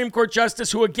next Supreme Court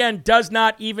justice, who, again, does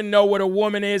not even know what a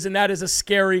woman is, and that is a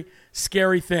scary,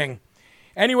 scary thing.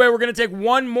 Anyway, we're going to take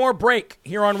one more break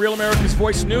here on Real America's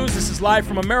Voice News. This is Live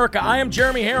from America. I am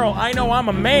Jeremy Harrell. I know I'm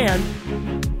a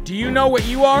man. Do you know what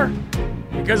you are?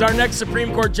 Because our next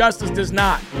Supreme Court justice does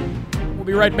not. We'll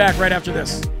be right back right after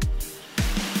this.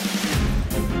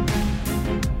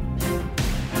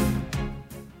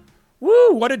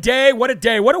 Woo, what a day, what a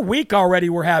day. What a week already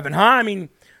we're having, huh? I mean,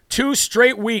 2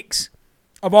 straight weeks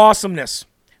of awesomeness.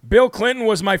 Bill Clinton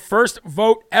was my first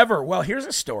vote ever. Well, here's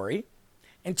a story.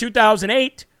 In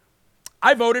 2008,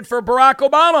 I voted for Barack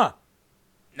Obama.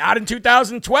 Not in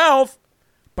 2012,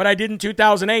 but I did in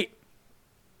 2008.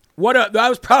 That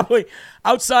was probably,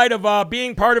 outside of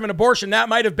being part of an abortion, that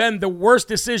might have been the worst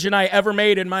decision I ever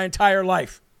made in my entire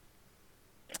life.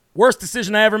 Worst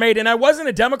decision I ever made. And I wasn't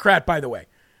a Democrat, by the way.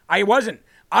 I wasn't.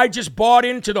 I just bought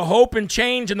into the hope and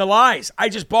change and the lies. I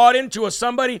just bought into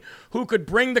somebody who could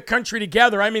bring the country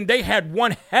together. I mean, they had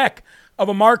one heck of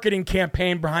a marketing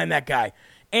campaign behind that guy.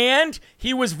 And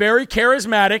he was very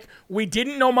charismatic. We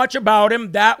didn't know much about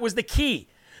him. That was the key.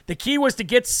 The key was to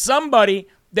get somebody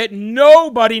that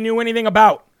nobody knew anything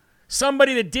about.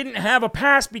 Somebody that didn't have a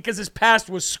past because his past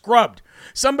was scrubbed.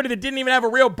 Somebody that didn't even have a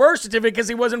real birth certificate because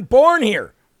he wasn't born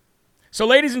here. So,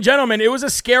 ladies and gentlemen, it was a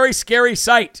scary, scary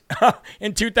sight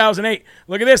in 2008.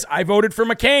 Look at this. I voted for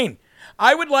McCain.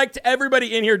 I would like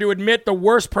everybody in here to admit the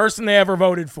worst person they ever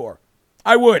voted for.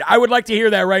 I would. I would like to hear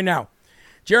that right now.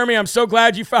 Jeremy, I'm so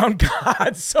glad you found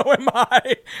God. So am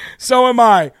I. So am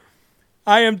I.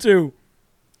 I am too.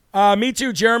 Me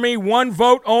too, Jeremy. 1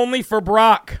 vote only for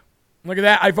Brock. Look at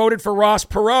that. I voted for Ross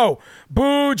Perot.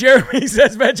 Boo, Jeremy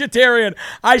says vegetarian.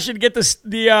 I should get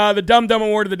the Dum Dum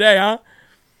Award of the day, huh?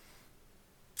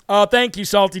 Thank you,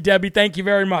 Salty Debbie. Thank you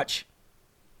very much.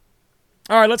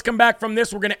 All right, let's come back from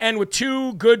this. We're going to end with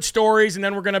 2 good stories, and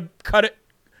then we're going to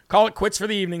call it quits for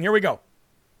the evening. Here we go.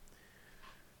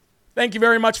 Thank you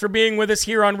very much for being with us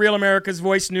here on Real America's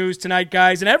Voice News tonight,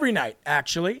 guys, and every night,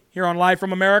 actually, here on Live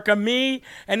from America. Me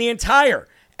and the entire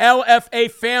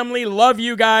LFA family love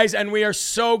you guys, and we are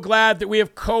so glad that we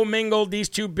have commingled these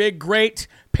two big, great,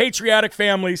 patriotic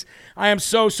families. I am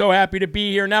so, so happy to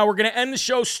be here. Now, we're going to end the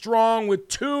show strong with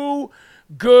two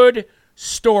good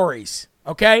stories,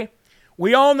 okay?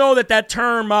 We all know that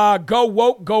term, go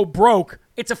woke, go broke,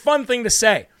 it's a fun thing to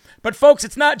say. But, folks,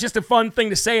 it's not just a fun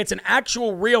thing to say. It's an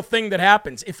actual real thing that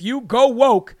happens. If you go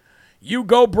woke, you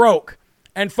go broke.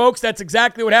 And, folks, that's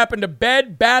exactly what happened to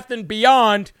Bed Bath &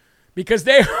 Beyond, because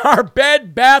they are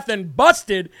Bed Bath and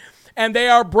busted, and they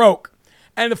are broke.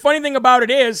 And the funny thing about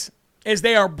it is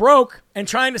they are broke and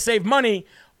trying to save money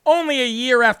only a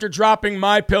year after dropping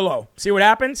MyPillow. See what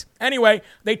happens? Anyway,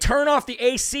 they turn off the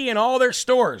AC in all their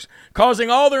stores,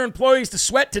 causing all their employees to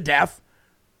sweat to death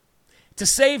to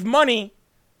save money.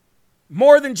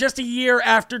 More than just a year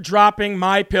after dropping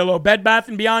MyPillow, Bed Bath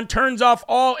 & Beyond turns off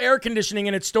all air conditioning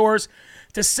in its stores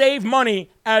to save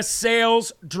money as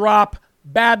sales drop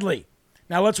badly.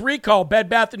 Now let's recall Bed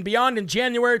Bath & Beyond in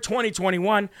January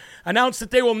 2021 announced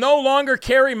that they will no longer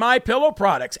carry MyPillow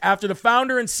products after the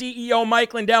founder and CEO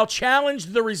Mike Lindell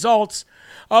challenged the results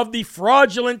of the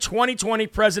fraudulent 2020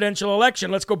 presidential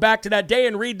election. Let's go back to that day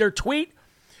and read their tweet.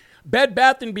 Bed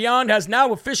Bath & Beyond has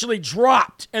now officially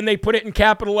dropped, and they put it in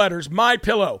capital letters,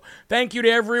 MyPillow. Thank you to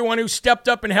everyone who stepped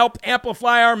up and helped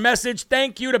amplify our message.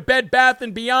 Thank you to Bed Bath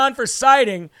 & Beyond for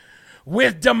siding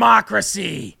with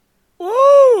democracy.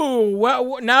 Ooh,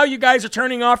 well, now you guys are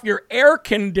turning off your air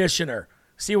conditioner.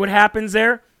 See what happens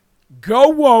there? Go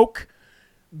woke,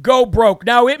 go broke.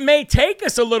 Now, it may take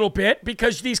us a little bit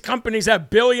because these companies have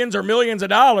billions or millions of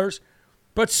dollars,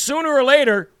 but sooner or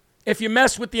later, if you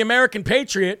mess with the American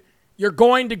patriot, you're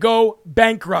going to go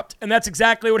bankrupt. And that's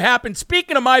exactly what happened.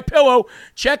 Speaking of MyPillow,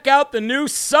 check out the new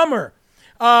summer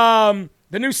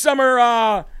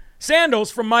sandals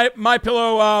from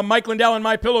MyPillow, Mike Lindell and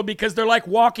MyPillow, because they're like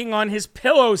walking on his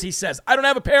pillows, he says. I don't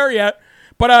have a pair yet,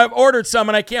 but I've ordered some,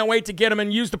 and I can't wait to get them,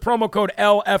 and use the promo code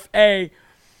LFA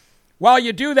while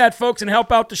you do that, folks, and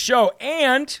help out the show.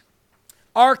 And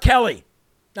R. Kelly.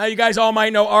 Now, you guys all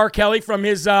might know R. Kelly from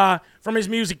his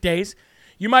music days.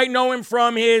 You might know him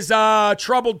from his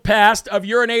troubled past of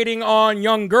urinating on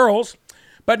young girls.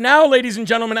 But now, ladies and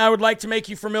gentlemen, I would like to make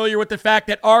you familiar with the fact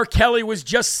that R. Kelly was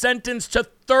just sentenced to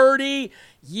 30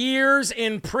 years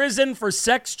in prison for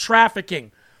sex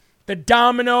trafficking. The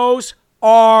dominoes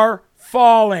are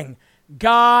falling.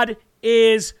 God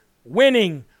is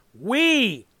winning.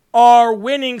 We are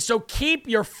winning. So keep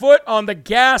your foot on the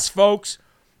gas, folks.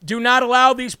 Do not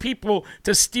allow these people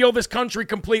to steal this country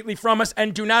completely from us,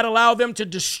 and do not allow them to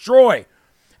destroy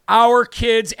our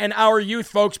kids and our youth,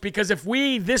 folks, because if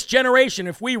we, this generation,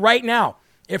 if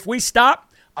we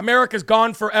stop, America's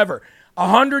gone forever.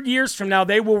 100 years from now,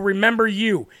 they will remember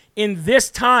you in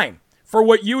this time for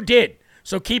what you did.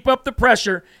 So keep up the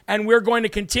pressure, and we're going to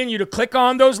continue to click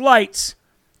on those lights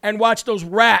and watch those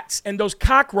rats and those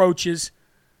cockroaches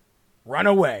run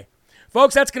away.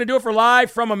 Folks, that's going to do it for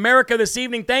Live from America this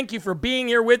evening. Thank you for being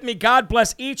here with me. God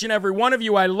bless each and every one of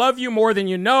you. I love you more than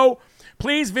you know.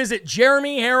 Please visit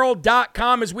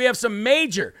jeremyherald.com as we have some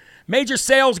major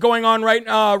sales going on right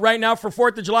now for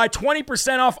 4th of July.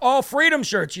 20% off all Freedom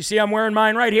shirts. You see I'm wearing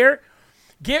mine right here.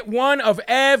 Get one of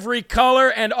every color,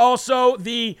 and also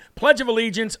the Pledge of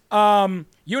Allegiance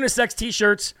unisex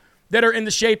t-shirts that are in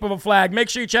the shape of a flag. Make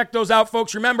sure you check those out,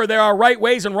 folks. Remember, there are right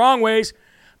ways and wrong ways,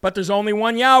 but there's only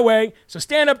one Yahweh. So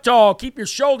stand up tall, keep your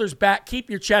shoulders back, keep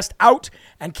your chest out,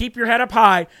 and keep your head up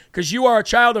high, because you are a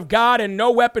child of God, and no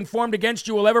weapon formed against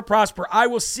you will ever prosper. I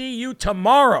will see you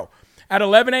tomorrow at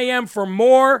 11 a.m. for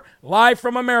more Live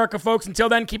from America, folks. Until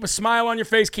then, keep a smile on your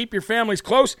face, keep your families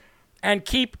close, and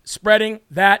keep spreading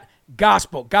that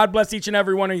gospel. God bless each and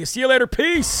every one of you. See you later.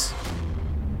 Peace.